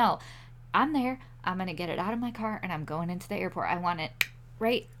then, no, I'm there. I'm going to get it out of my car, and I'm going into the airport. I want it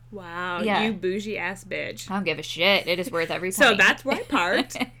right. Wow, yeah. You bougie ass bitch. I don't give a shit. It is worth every penny. So that's where I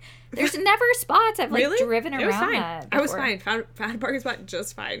parked. There's never spots. I've, like, driven around. It was fine. That I was fine. Found a parking spot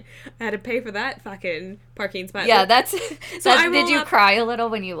just fine. I had to pay for that fucking parking spot. Yeah, did you cry a little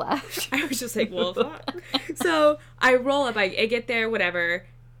when you left? I was just like, well, fuck. So I roll up. I get there, whatever.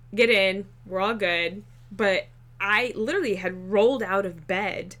 Get in. We're all good. But I literally had rolled out of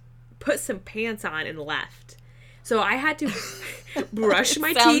bed, put some pants on, and left. So I had to brush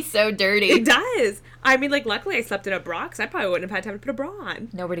my teeth. Sounds so dirty. It does. I mean, like, luckily I slept in a bra because I probably wouldn't have had time to put a bra on.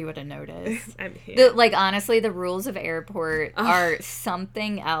 Nobody would have noticed. Honestly, the rules of airport are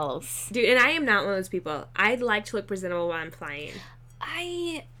something else. Dude, and I am not one of those people. I'd like to look presentable while I'm flying.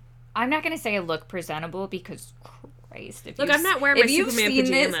 I'm not going to say I look presentable because, Christ. I'm not wearing my Superman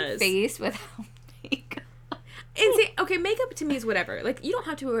pajamas. This face without makeup. And see, okay, makeup to me is whatever. Like, you don't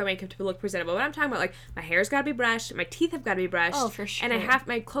have to wear makeup to look presentable. But I'm talking about, like, my hair's got to be brushed, my teeth have got to be brushed. Oh, for sure. And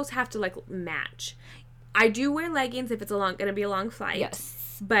my clothes have to, like, match. I do wear leggings if it's going to be a long flight.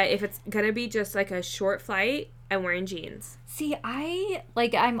 Yes. But if it's going to be just, like, a short flight, I'm wearing jeans. See,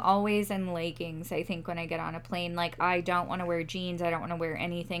 I'm always in leggings, I think, when I get on a plane. Like, I don't want to wear jeans. I don't want to wear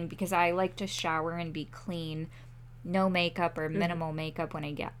anything because I like to shower and be clean. No makeup or minimal makeup when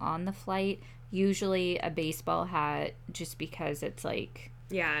I get on the flight. Usually a baseball hat just because it's like...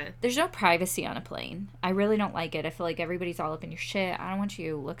 Yeah. There's no privacy on a plane. I really don't like it. I feel like everybody's all up in your shit. I don't want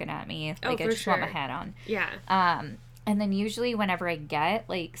you looking at me. Like, I just want my hat on. Yeah. And then usually whenever I get,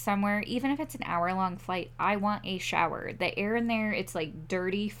 like, somewhere, even if it's an hour-long flight, I want a shower. The air in there, it's, like,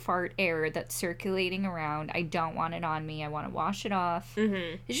 dirty fart air that's circulating around. I don't want it on me. I want to wash it off.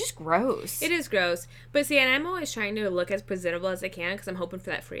 Mm-hmm. It's just gross. It is gross. But see, and I'm always trying to look as presentable as I can because I'm hoping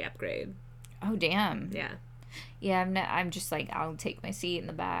for that free upgrade. Oh, damn. Yeah. Yeah, I'm just like, I'll take my seat in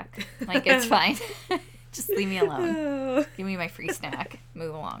the back. Like, it's fine. Just leave me alone. Give me my free snack.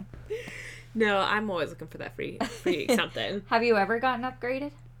 Move along. No, I'm always looking for that free something. Have you ever gotten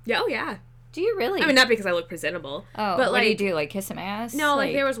upgraded? Yeah, oh yeah. Do you really? I mean, not because I look presentable. Oh, but what do you do? Like, kiss some ass? No,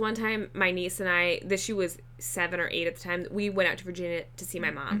 like there was one time my niece and I, she was 7 or 8 at the time, we went out to Virginia to see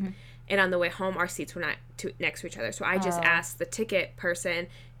my mom. Mm-hmm. And on the way home, our seats were not next to each other. So I just asked the ticket person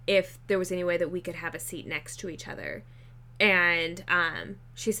if there was any way that we could have a seat next to each other. And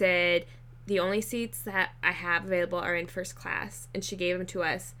she said, the only seats that I have available are in first class. And she gave them to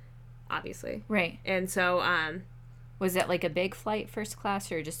us, obviously. Right. And so... was it like a big flight first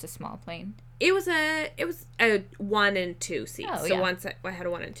class or just a small plane? It was a 1 and 2 seats. Oh, so I had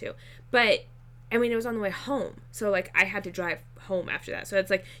a 1 and 2. But, I mean, it was on the way home. So, like, I had to drive home after that. So it's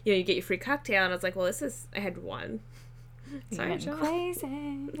like, you know, you get your free cocktail. And I was like, well, I had 1. Sorry,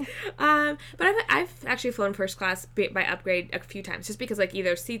 crazy. But I've actually flown first class by upgrade a few times, just because like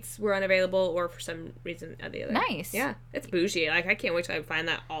either seats were unavailable or for some reason or the other. Nice. Yeah, it's bougie. Like I can't wait till I find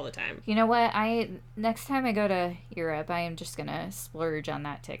that all the time. You know what? Next time I go to Europe, I am just gonna splurge on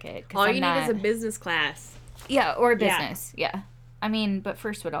that ticket. All you need is a business class. Yeah, or business. Yeah. I mean, but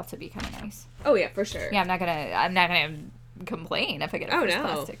first would also be kind of nice. Oh yeah, for sure. Yeah, I'm not gonna complain if I get a first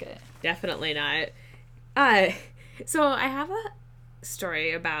class ticket. Definitely not. So I have a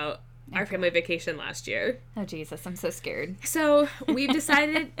story about our family vacation last year. Oh Jesus, I'm so scared. So we've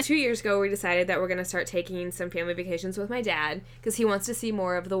decided 2 years ago that we're gonna start taking some family vacations with my dad because he wants to see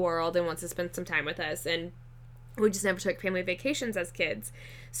more of the world and wants to spend some time with us, and we just never took family vacations as kids.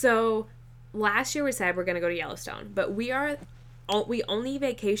 So last year we decided we're gonna go to Yellowstone, but we only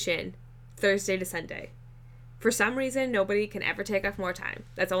vacation Thursday to Sunday. For some reason, nobody can ever take off more time.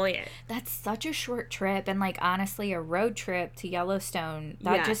 That's only it. That's such a short trip. And, like, honestly, a road trip to Yellowstone,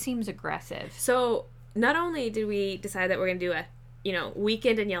 that just seems aggressive. So, not only did we decide that we're going to do a,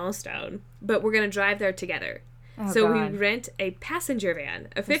 weekend in Yellowstone, but we're going to drive there together. Oh, so God. We rent a passenger van,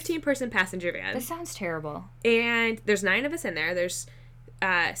 a 15-person passenger van. This sounds terrible. And there's 9 of us in there. There's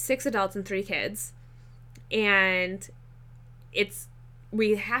 6 adults and 3 kids. And it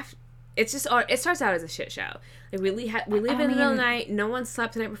starts out as a shit show. Like we leave in the middle of the night. No one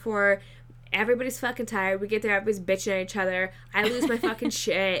slept the night before. Everybody's fucking tired. We get there. Everybody's bitching at each other. I lose my fucking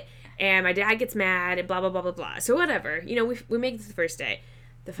shit, and my dad gets mad, and blah blah blah blah blah. So whatever. We make it to the first day.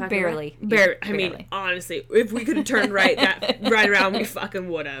 The fucking barely. I mean, honestly, if we could have turned right around, we fucking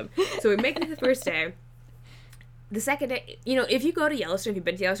would have. So we make it to the first day. The second day, if you go to Yellowstone, if you've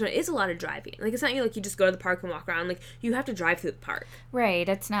been to Yellowstone, it's a lot of driving. Like, it's not like you just go to the park and walk around. Like, you have to drive through the park. Right,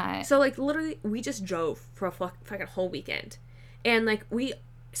 it's not. So, like, literally, we just drove for a fucking whole weekend. And, like, was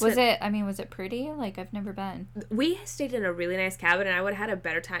it pretty? Like, I've never been. We stayed in a really nice cabin, and I would have had a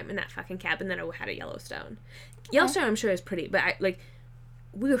better time in that fucking cabin than I would have had at Yellowstone. Okay. Yellowstone, I'm sure, is pretty, but,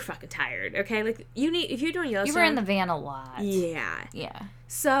 we were fucking tired, okay? Like, if you're doing Yellowstone... You were in the van a lot. Yeah. Yeah.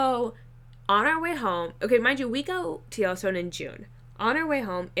 So... On our way home, okay, mind you, we go to Yellowstone in June. On our way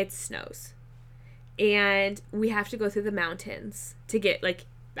home, it snows. And we have to go through the mountains to get,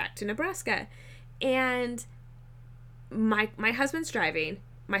 back to Nebraska. And my husband's driving.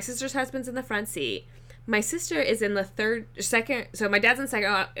 My sister's husband's in the front seat. My sister is in the second, so my dad's in the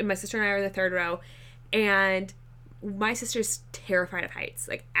second row, and my sister and I are in the third row. And my sister's terrified of heights,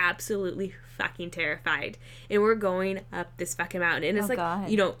 like absolutely fucking terrified. And we're going up this fucking mountain, and it's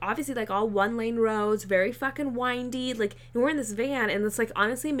God. Obviously like all 1-lane roads, very fucking windy, like, and we're in this van, and it's like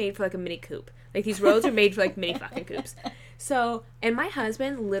honestly made for like a mini coupe. Like these roads are made for like mini fucking coupes. So, and my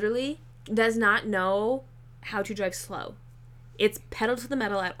husband literally does not know how to drive slow. It's pedal to the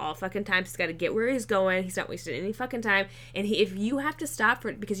metal at all fucking times. He's got to get where he's going. He's not wasting any fucking time. And if you have to stop for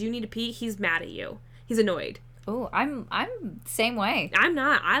it because you need to pee, he's mad at you. He's annoyed. Oh, I'm same way. I'm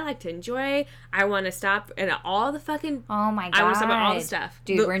not. I like to enjoy. I want to stop at all the fucking... Oh my God. I want to stop at all the stuff.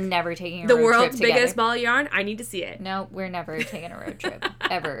 Dude, we're never taking a road trip together. The world's biggest ball of yarn, I need to see it. No, we're never taking a road trip.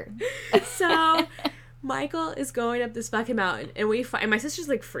 Ever. So, Michael is going up this fucking mountain, and and my sister's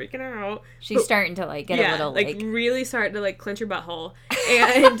like freaking out. She's starting to like get a little like really starting to like clench her butthole.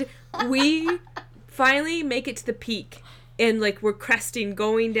 And we finally make it to the peak. And, like, we're cresting,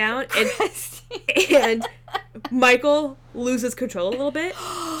 going down, and Michael loses control a little bit.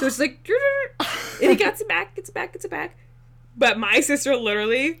 So it's like, and he gets it back. But my sister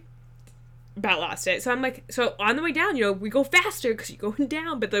literally about lost it. So I'm like, so on the way down, we go faster because you're going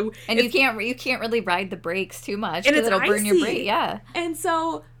down. But you can't really ride the brakes too much because it'll burn your brake. Yeah. And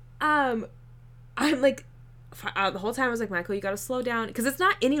so I'm like, the whole time I was like, Michael, you gotta slow down, because it's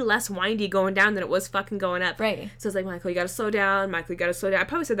not any less windy going down than it was fucking going up. Right. So it's like, Michael, you gotta slow down. Michael, you gotta slow down. I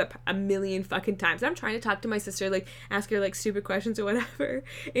probably said that a million fucking times. I'm trying to talk to my sister, like ask her like stupid questions or whatever,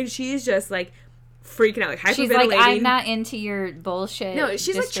 and she's just like freaking out, like hyperventilating. She's like, I'm not into your bullshit. No,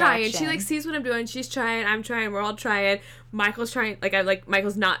 she's like trying. She like sees what I'm doing. She's trying. I'm trying. We're all trying. Michael's trying.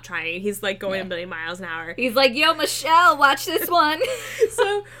 Michael's not trying. He's like going a million miles an hour. He's like, yo, Michelle, watch this one.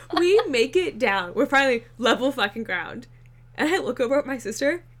 So we make it down. We're finally level fucking ground. And I look over at my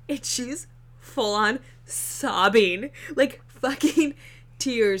sister, and she's full on sobbing, like fucking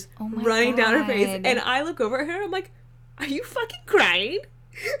tears running down her face. And I look over at her. I'm like, are you fucking crying?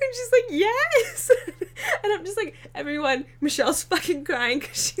 And she's like, yes. And I'm just like, everyone, Michelle's fucking crying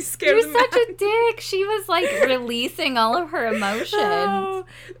because she's scared of the mouse. You're such a dick. She was like releasing all of her emotions. Oh,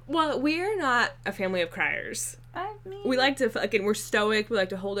 well, we're not a family of criers. I mean, we like to fucking, we're stoic. We like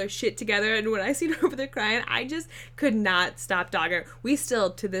to hold our shit together. And when I seen her over there crying, I just could not stop dogging her. We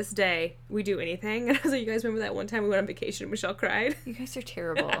still, to this day, we do anything. And I was like, you guys remember that one time we went on vacation and Michelle cried? You guys are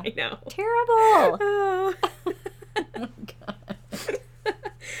terrible. I know. Terrible. Oh, oh God.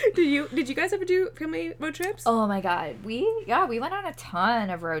 Did you guys ever do family road trips? Oh my God. We went on a ton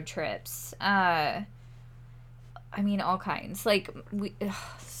of road trips. I mean, all kinds. Like,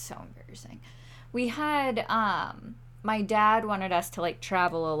 so embarrassing. We had, my dad wanted us to, like,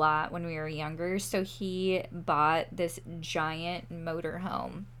 travel a lot when we were younger, so he bought this giant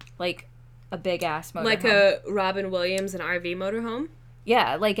motorhome. Like, a big-ass motorhome. Like a Robin Williams and RV motorhome?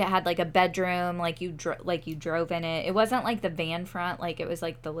 Yeah, like, it had, like, a bedroom, like, you drove in it. It wasn't, like, the van front, like, it was,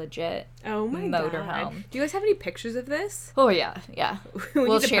 like, the legit motorhome. God. Do you guys have any pictures of this? Oh, yeah.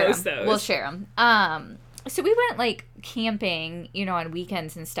 We'll share them. Those. We'll share them. So we went, like, camping, you know, on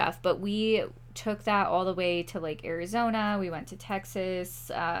weekends and stuff, but we took that all the way to, like, Arizona. We went to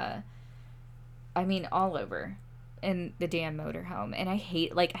Texas. I mean, all over in the damn motorhome. And I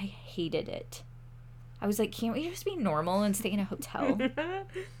hated it. I was like, can't we just be normal and stay in a hotel?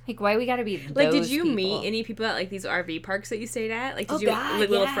 Like, why we gotta be those Like, did you people? meet any people at, like, these RV parks that you stayed at? Like, did you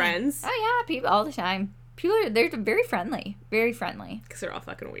meet little friends? Oh, yeah, people all the time. People they're very friendly. Very friendly. Because they're all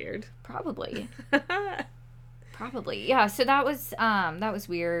fucking weird. Probably. Probably. Yeah, so that was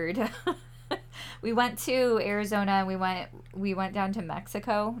weird. We went to Arizona and we went down to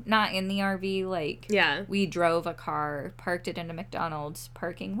Mexico. Not in the RV, like, yeah. We drove a car, parked it in a McDonald's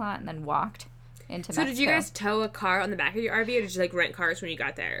parking lot, and then walked into Mexico. So did you guys tow a car on the back of your RV, or did you, like, rent cars when you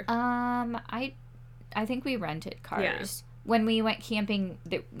got there? I think we rented cars. Yeah. When we went camping,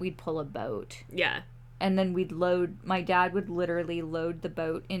 we'd pull a boat. Yeah. And then my dad would literally load the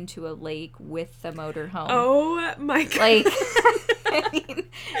boat into a lake with the motorhome. Oh my God. Like, I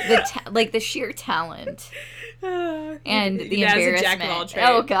mean, the sheer talent. And the embarrassment. Jack of all trades.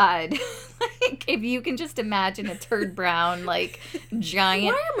 Oh God. Like, if you can just imagine a turd brown, like,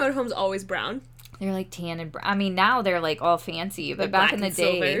 giant. Why are motorhomes always brown? They're like tan and brown. I mean, now they're like all fancy, but like back in the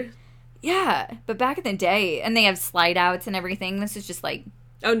day. Silver. Yeah, but back in the day, and they have slide outs and everything. This is just like.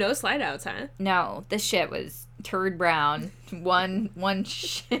 Oh, no slide outs, huh? No, this shit was turd brown. One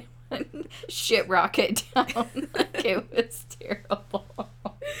shit rocket down. Like, it was terrible.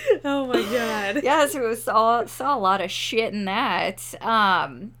 Oh my God. Yeah, so it saw a lot of shit in that.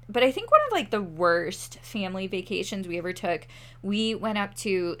 But I think one of, like, the worst family vacations we ever took, we went up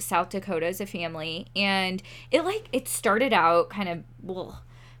to South Dakota as a family, and it started out kind of, well,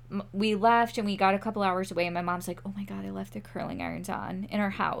 we left and we got a couple hours away, and my mom's like, oh my God, I left the curling irons on in our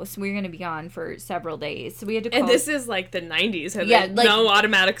house. We were going to be gone for several days. So we had to call. And this is like the 90s. Yeah, like, no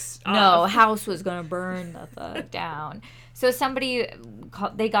automatics off. No, house was going to burn the fuck down. So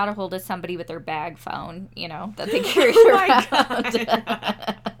they got a hold of somebody with their bag phone, you know, that they carried around.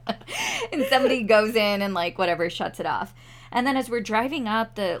 And somebody goes in and, like, whatever, shuts it off. And then as we're driving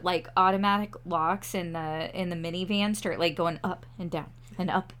up, the, like, automatic locks in the minivan start, like, going up and down. And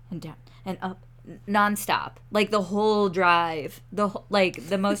up and down and up nonstop, like the whole drive,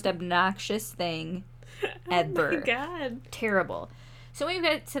 the most obnoxious thing ever. Oh my God, terrible. So we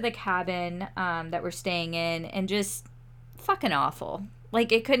get to the cabin that we're staying in, and just fucking awful.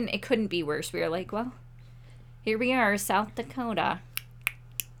 Like, it couldn't be worse. We were like, well, here we are, South Dakota.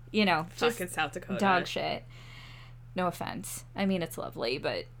 You know, fucking South Dakota, dog shit. No offense. I mean, it's lovely,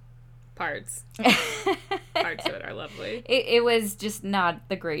 but. Parts of it are lovely. It was just not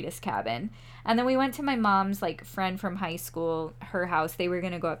the greatest cabin. And then we went to my mom's, like, friend from high school, her house. They were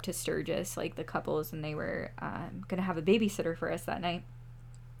going to go up to Sturgis, like, the couples, and they were going to have a babysitter for us that night.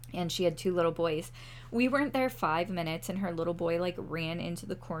 And she had 2 little boys. We weren't there 5 minutes, and her little boy, like, ran into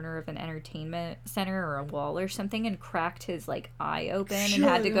the corner of an entertainment center or a wall or something and cracked his, like, eye open and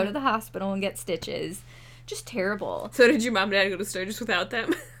had to go to the hospital and get stitches. Just terrible. So did your mom and dad go to Sturgis without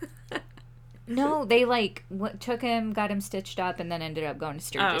them? No, they, like, took him, got him stitched up, and then ended up going to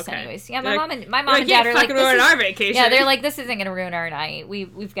Sturgis anyways. Yeah, my mom and dad are like, ruin our vacation. Yeah, they're like, this isn't going to ruin our night.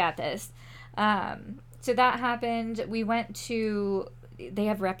 We've got this. So that happened. We went to, they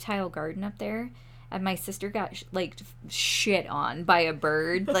have Reptile Garden up there, and my sister got, like, shit on by a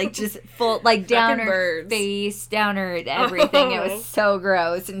bird. Like, just full, like, down her face, down her everything. It was so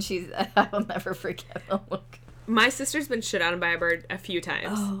gross, and I'll never forget the look. My sister's been shit on by a bird a few times.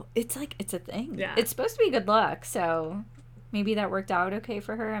 Oh, it's a thing. Yeah. It's supposed to be good luck, so maybe that worked out okay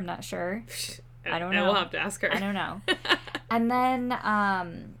for her. I'm not sure. I don't know. We'll have to ask her. I don't know. And then,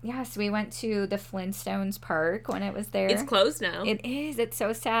 so we went to the Flintstones Park when it was there. It's closed now. It is. It's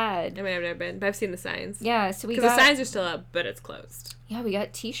so sad. I mean, I've never been, but I've seen the signs. Yeah, so we got... Because the signs are still up, but it's closed. Yeah, we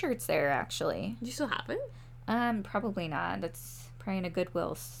got T-shirts there, actually. Do you still have it? Probably not. That's probably in a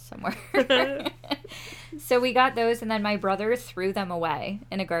Goodwill somewhere. So we got those, and then my brother threw them away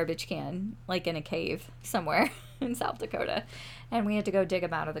in a garbage can, like in a cave somewhere in South Dakota. And we had to go dig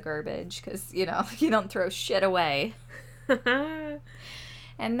them out of the garbage because, you know, you don't throw shit away.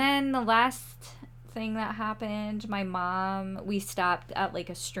 And then the last thing that happened, my mom, we stopped at like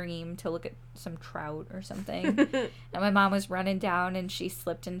a stream to look at some trout or something. And my mom was running down and she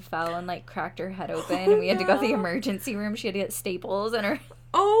slipped and fell and like cracked her head open. And we had to go to the emergency room. She had to get staples in her.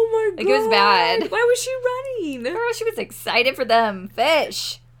 Oh my god. Like, it was bad. Why was she running? Girl, she was excited for them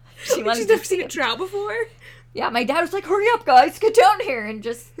fish. She's never seen a trout before? Yeah, my dad was like, hurry up, guys, get down here. And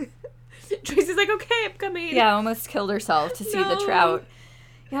just... Tracy's like, okay, I'm coming. Yeah, almost killed herself to see the trout.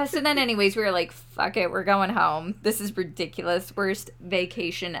 Yeah, so then anyways, we were like, fuck it, we're going home. This is ridiculous. Worst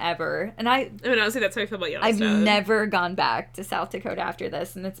vacation ever. And I mean, honestly, that's how I feel about Yellowstone. I've never gone back to South Dakota after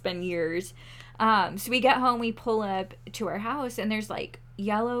this, and it's been years. So we get home, we pull up to our house, and there's like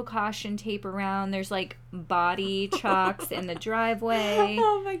yellow caution tape around. There's like body chalks in the driveway.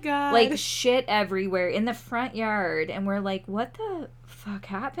 Oh my god. Like shit everywhere in the front yard. And we're like, what the fuck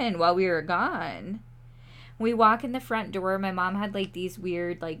happened while we were gone? We walk in the front door. My mom had like these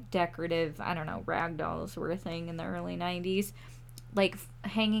weird like decorative, I don't know, rag dolls were a thing in the early 90s. Like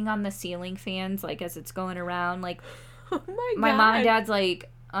hanging on the ceiling fans like as it's going around. Like oh my god. My mom and dad's like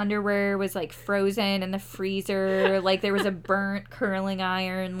underwear was like frozen in the freezer. Like there was a burnt curling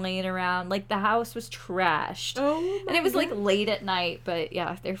iron laying around. Like the house was trashed. Oh my And it was god. like late at night, but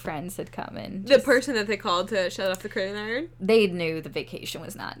yeah, their friends had come and the person that they called to shut off the curling iron? They knew the vacation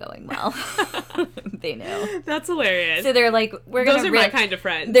was not going well. They knew. That's hilarious. So they're like, Those are my kind of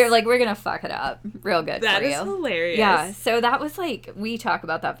friends. They're like, we're gonna fuck it up real good that for you. That is hilarious. Yeah, so that was like, we talk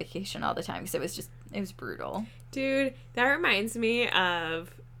about that vacation all the time because it was brutal. Dude, that reminds me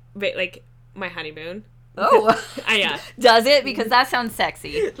of like my honeymoon. Oh. Yeah. Does it? Because that sounds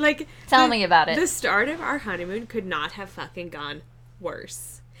sexy. Like, tell me about it. The start of our honeymoon could not have fucking gone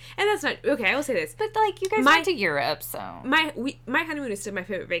worse. And that's not okay. I will say this, but like you guys went to Europe, so my honeymoon is still my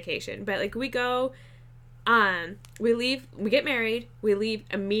favorite vacation. But like we go, we leave, we get married, we leave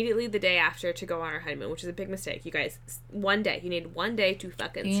immediately the day after to go on our honeymoon, which is a big mistake, you guys. One day, you need one day to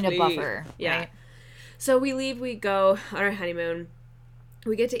fucking sleep. You need a buffer, yeah. Right? So we leave, we go on our honeymoon.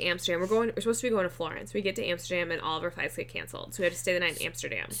 We get to Amsterdam. We're supposed to be going to Florence. We get to Amsterdam and all of our flights get canceled. So we have to stay the night in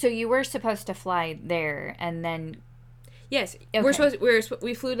Amsterdam. So you were supposed to fly there and then. Yes, okay.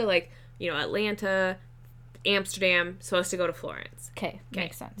 We flew to like, you know, Atlanta, Amsterdam. Supposed to go to Florence. Okay,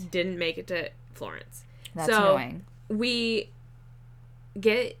 makes sense. Didn't make it to Florence. That's annoying. We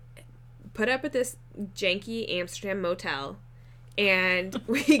get put up at this janky Amsterdam motel, and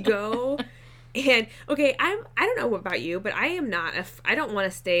we go. And okay, I don't know about you, but I am not. I don't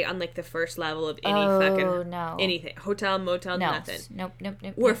want to stay on like the first level of any anything, hotel, motel, nothing. Nope.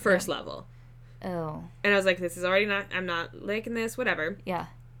 We're first level. Oh. And I was like, this is already not. I'm not liking this. Whatever. Yeah.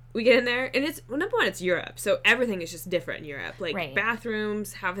 We get in there, and it's number one. It's Europe, so everything is just different in Europe. Like right.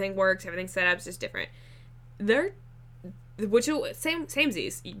 Bathrooms, how everything works, everything set up is just different.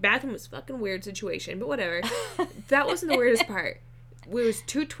 Samesies. Bathroom was fucking weird situation, but whatever. That wasn't the weirdest part. We was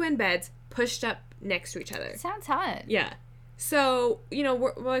 2 twin beds pushed up next to each other. Sounds hot. Yeah. So, you know,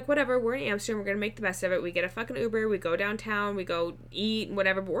 we're like, whatever, we're in Amsterdam, we're gonna make the best of it. We get a fucking Uber, we go downtown, we go eat and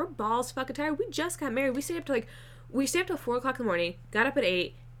whatever, but we're balls fucking tired. We just got married. We stayed up till 4 o'clock in the morning, got up at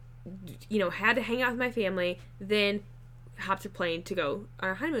 8, you know, had to hang out with my family, then hopped a plane to go on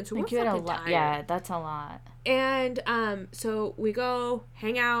our honeymoon. So we're fucking tired. Yeah, that's a lot. And, so we go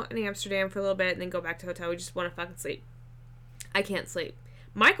hang out in Amsterdam for a little bit and then go back to the hotel. We just want to fucking sleep. I can't sleep.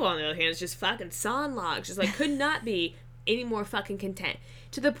 Michael, on the other hand, is just fucking sawing logs. Just, like, could not be any more fucking content.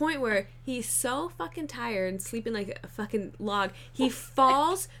 To the point where he's so fucking tired and sleeping like a fucking log, he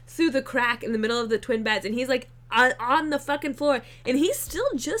falls through the crack in the middle of the twin beds, and he's, like, on the fucking floor, and he's still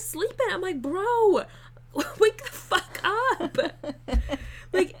just sleeping. I'm like, bro, wake the fuck up.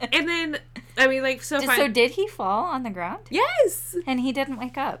 Like, and then, I mean, like, so did he fall on the ground? Yes! And he didn't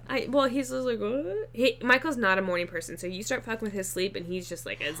wake up? He's just like, what? Michael's not a morning person, so you start fucking with his sleep, and he's just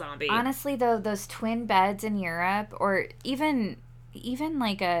like a zombie. Honestly, though, those twin beds in Europe, or even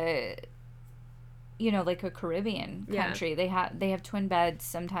like a, you know, like a Caribbean country, they have twin beds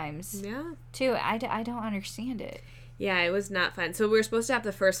sometimes. Yeah. Too. I don't understand it. Yeah, it was not fun. So we were supposed to have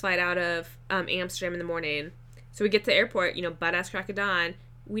the first flight out of Amsterdam in the morning. So we get to the airport, you know, butt-ass crack of dawn.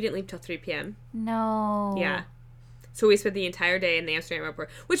 We didn't leave till 3 p.m. No. Yeah. So we spent the entire day in the Amsterdam airport,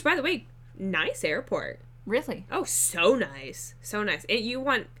 which, by the way, nice airport. Really? Oh, so nice. So nice. You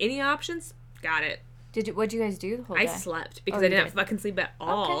want any options? Got it. What'd you guys do the whole day? I slept because I didn't fucking sleep at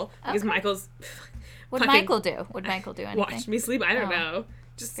all. Okay. Because Michael's... What'd Michael do? Would Michael do anything? Watched me sleep. I don't know.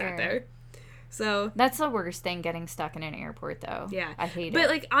 Just sat there. So that's the worst thing, getting stuck in an airport, though. Yeah, I hate it. But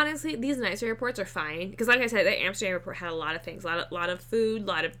like, honestly, these nicer airports are fine because, like I said, the Amsterdam airport had a lot of things, a lot of food, a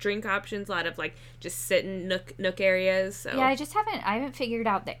lot of drink options, a lot of like just sitting nook areas. So yeah, I haven't figured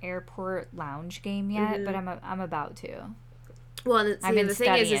out the airport lounge game yet, but I'm about to. Well, the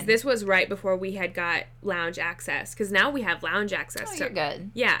thing is this was right before we had got lounge access, because now we have lounge access. Oh, you're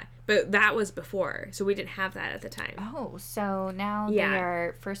good. Yeah, but that was before, so we didn't have that at the time. Oh, so now they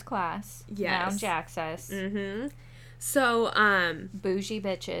are first class, lounge access. Mm-hmm. So, bougie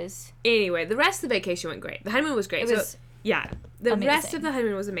bitches. Anyway, the rest of the vacation went great. The honeymoon was great. The rest of the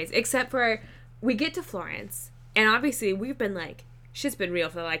honeymoon was amazing, except for we get to Florence, and obviously we've been like, shit's been real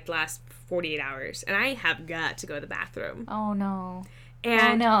for like the last 48 hours, and I have got to go to the bathroom. Oh, no.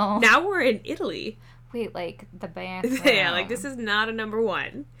 And now we're in Italy. Wait, like, the bathroom. Yeah, like, this is not a number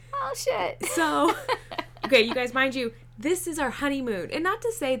one. Oh, shit. So, okay, you guys, mind you, this is our honeymoon. And not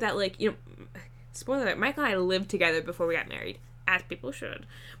to say that, like, you know, spoiler alert, Michael and I lived together before we got married, as people should.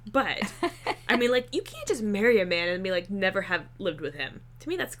 But, I mean, like, you can't just marry a man and be like, never have lived with him. To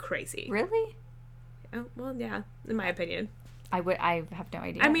me, that's crazy. Really? Oh, well, yeah, in my opinion. I have no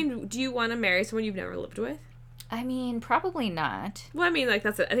idea. I mean, do you want to marry someone you've never lived with? I mean, probably not. Well, I mean, like,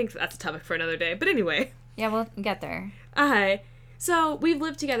 I think that's a topic for another day. But anyway. Yeah, we'll get there. So we've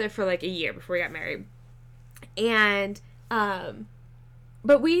lived together for like a year before we got married. And,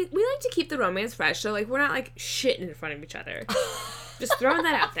 but we like to keep the romance fresh. So, like, we're not, like, shitting in front of each other. Just throwing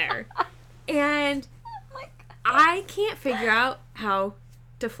that out there. And I can't figure out how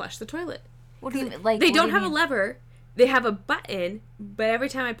to flush the toilet. What do you mean? Like, they don't have a lever. They have a button, but every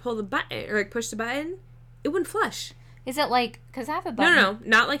time I pull the button, or like push the button, it wouldn't flush. Is it like, because I have a button. No,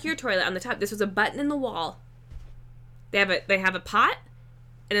 not like your toilet on the top. This was a button in the wall. They have a pot,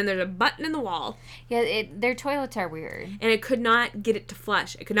 and then there's a button in the wall. Yeah, their toilets are weird. And it could not get it to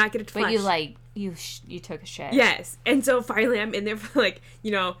flush. It could not get it to flush. But you took a shit. Yes. And so finally I'm in there for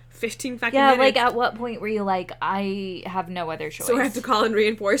 15 fucking minutes. Yeah, like at what point were you like, I have no other choice? So I have to call in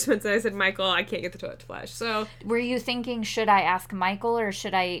reinforcements, and I said, Michael, I can't get the toilet to flush. So were you thinking, should I ask Michael or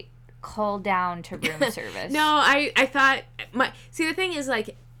should I call down to room service? No, I thought, the thing is,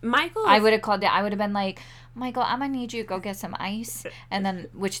 like, Michael... I would have called down. I would have been like, Michael, I'm going to need you to go get some ice, and then,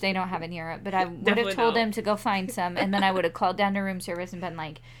 which they don't have in Europe, but I would have told him to go find some, and then I would have called down to room service and been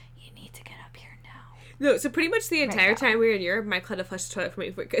like, you need to get up here now. No, so pretty much the entire time we were in Europe, Michael had to flush the toilet for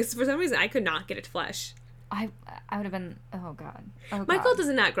me, because for some reason I could not get it to flush. I would have been, oh God. Michael does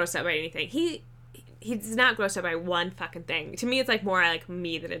not gross out by anything. He's not grossed out by one fucking thing. To me, it's like more like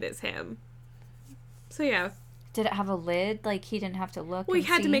me than it is him. So yeah. Did it have a lid? Like, he didn't have to look? Well, he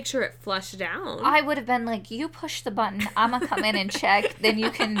had to make sure it flushed down. I would have been like, you push the button, I'm going to come in and check, then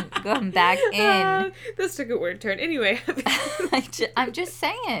you can go back in. This took a weird turn. Anyway. I'm just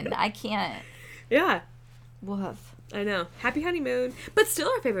saying. I can't. Yeah. Woof. I know. Happy honeymoon. But still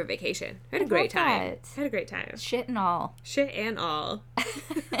our favorite vacation. I had a great time. Had a great time. Shit and all. Shit and all.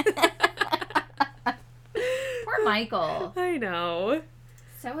 Poor Michael. I know.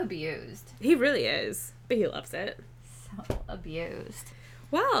 So abused. He really is. But he loves it. So abused.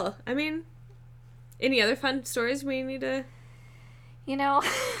 Well, I mean, any other fun stories we need to... You know,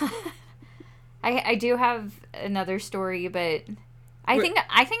 I do have another story, but I think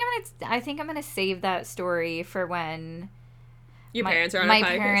I'm gonna save that story for when my parents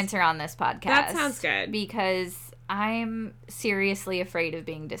are on this podcast. That sounds good. Because I'm seriously afraid of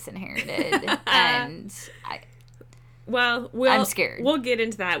being disinherited, and I'm scared. We'll get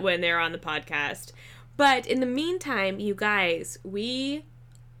into that when they're on the podcast. But in the meantime, you guys, we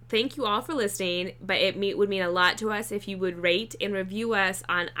thank you all for listening, but it would mean a lot to us if you would rate and review us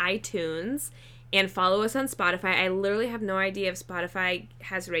on iTunes and follow us on Spotify. I literally have no idea if Spotify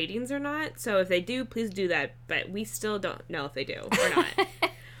has ratings or not, so if they do, please do that, but we still don't know if they do or not.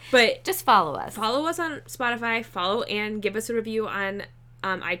 But just follow us. Follow us on Spotify, follow and give us a review on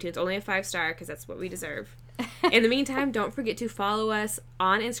iTunes, only a 5-star, because that's what we deserve. In the meantime, don't forget to follow us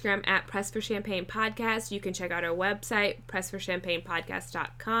on Instagram at Press for Champagne Podcast. You can check out our website,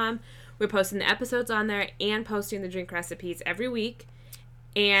 pressforchampagnepodcast.com. We're posting the episodes on there and posting the drink recipes every week.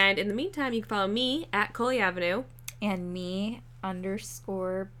 And in the meantime, you can follow me at Coley Avenue. And me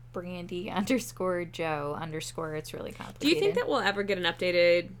 _Brandy _Joe _ it's really complicated. Do you think that we'll ever get an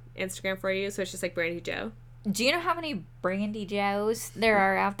updated Instagram for you? So it's just like Brandy Joe? Do you know how many Brandy Joes there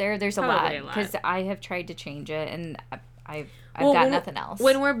are out there? There's a lot. Because I have tried to change it, and I've got nothing else.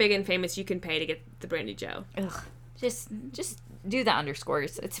 When we're big and famous, you can pay to get the Brandy Joe. Ugh. Just do the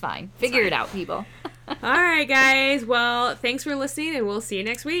underscores. It's fine. Figure it out, people. All right, guys. Well, thanks for listening, and we'll see you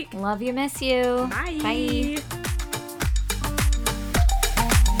next week. Love you, miss you. Bye. Bye.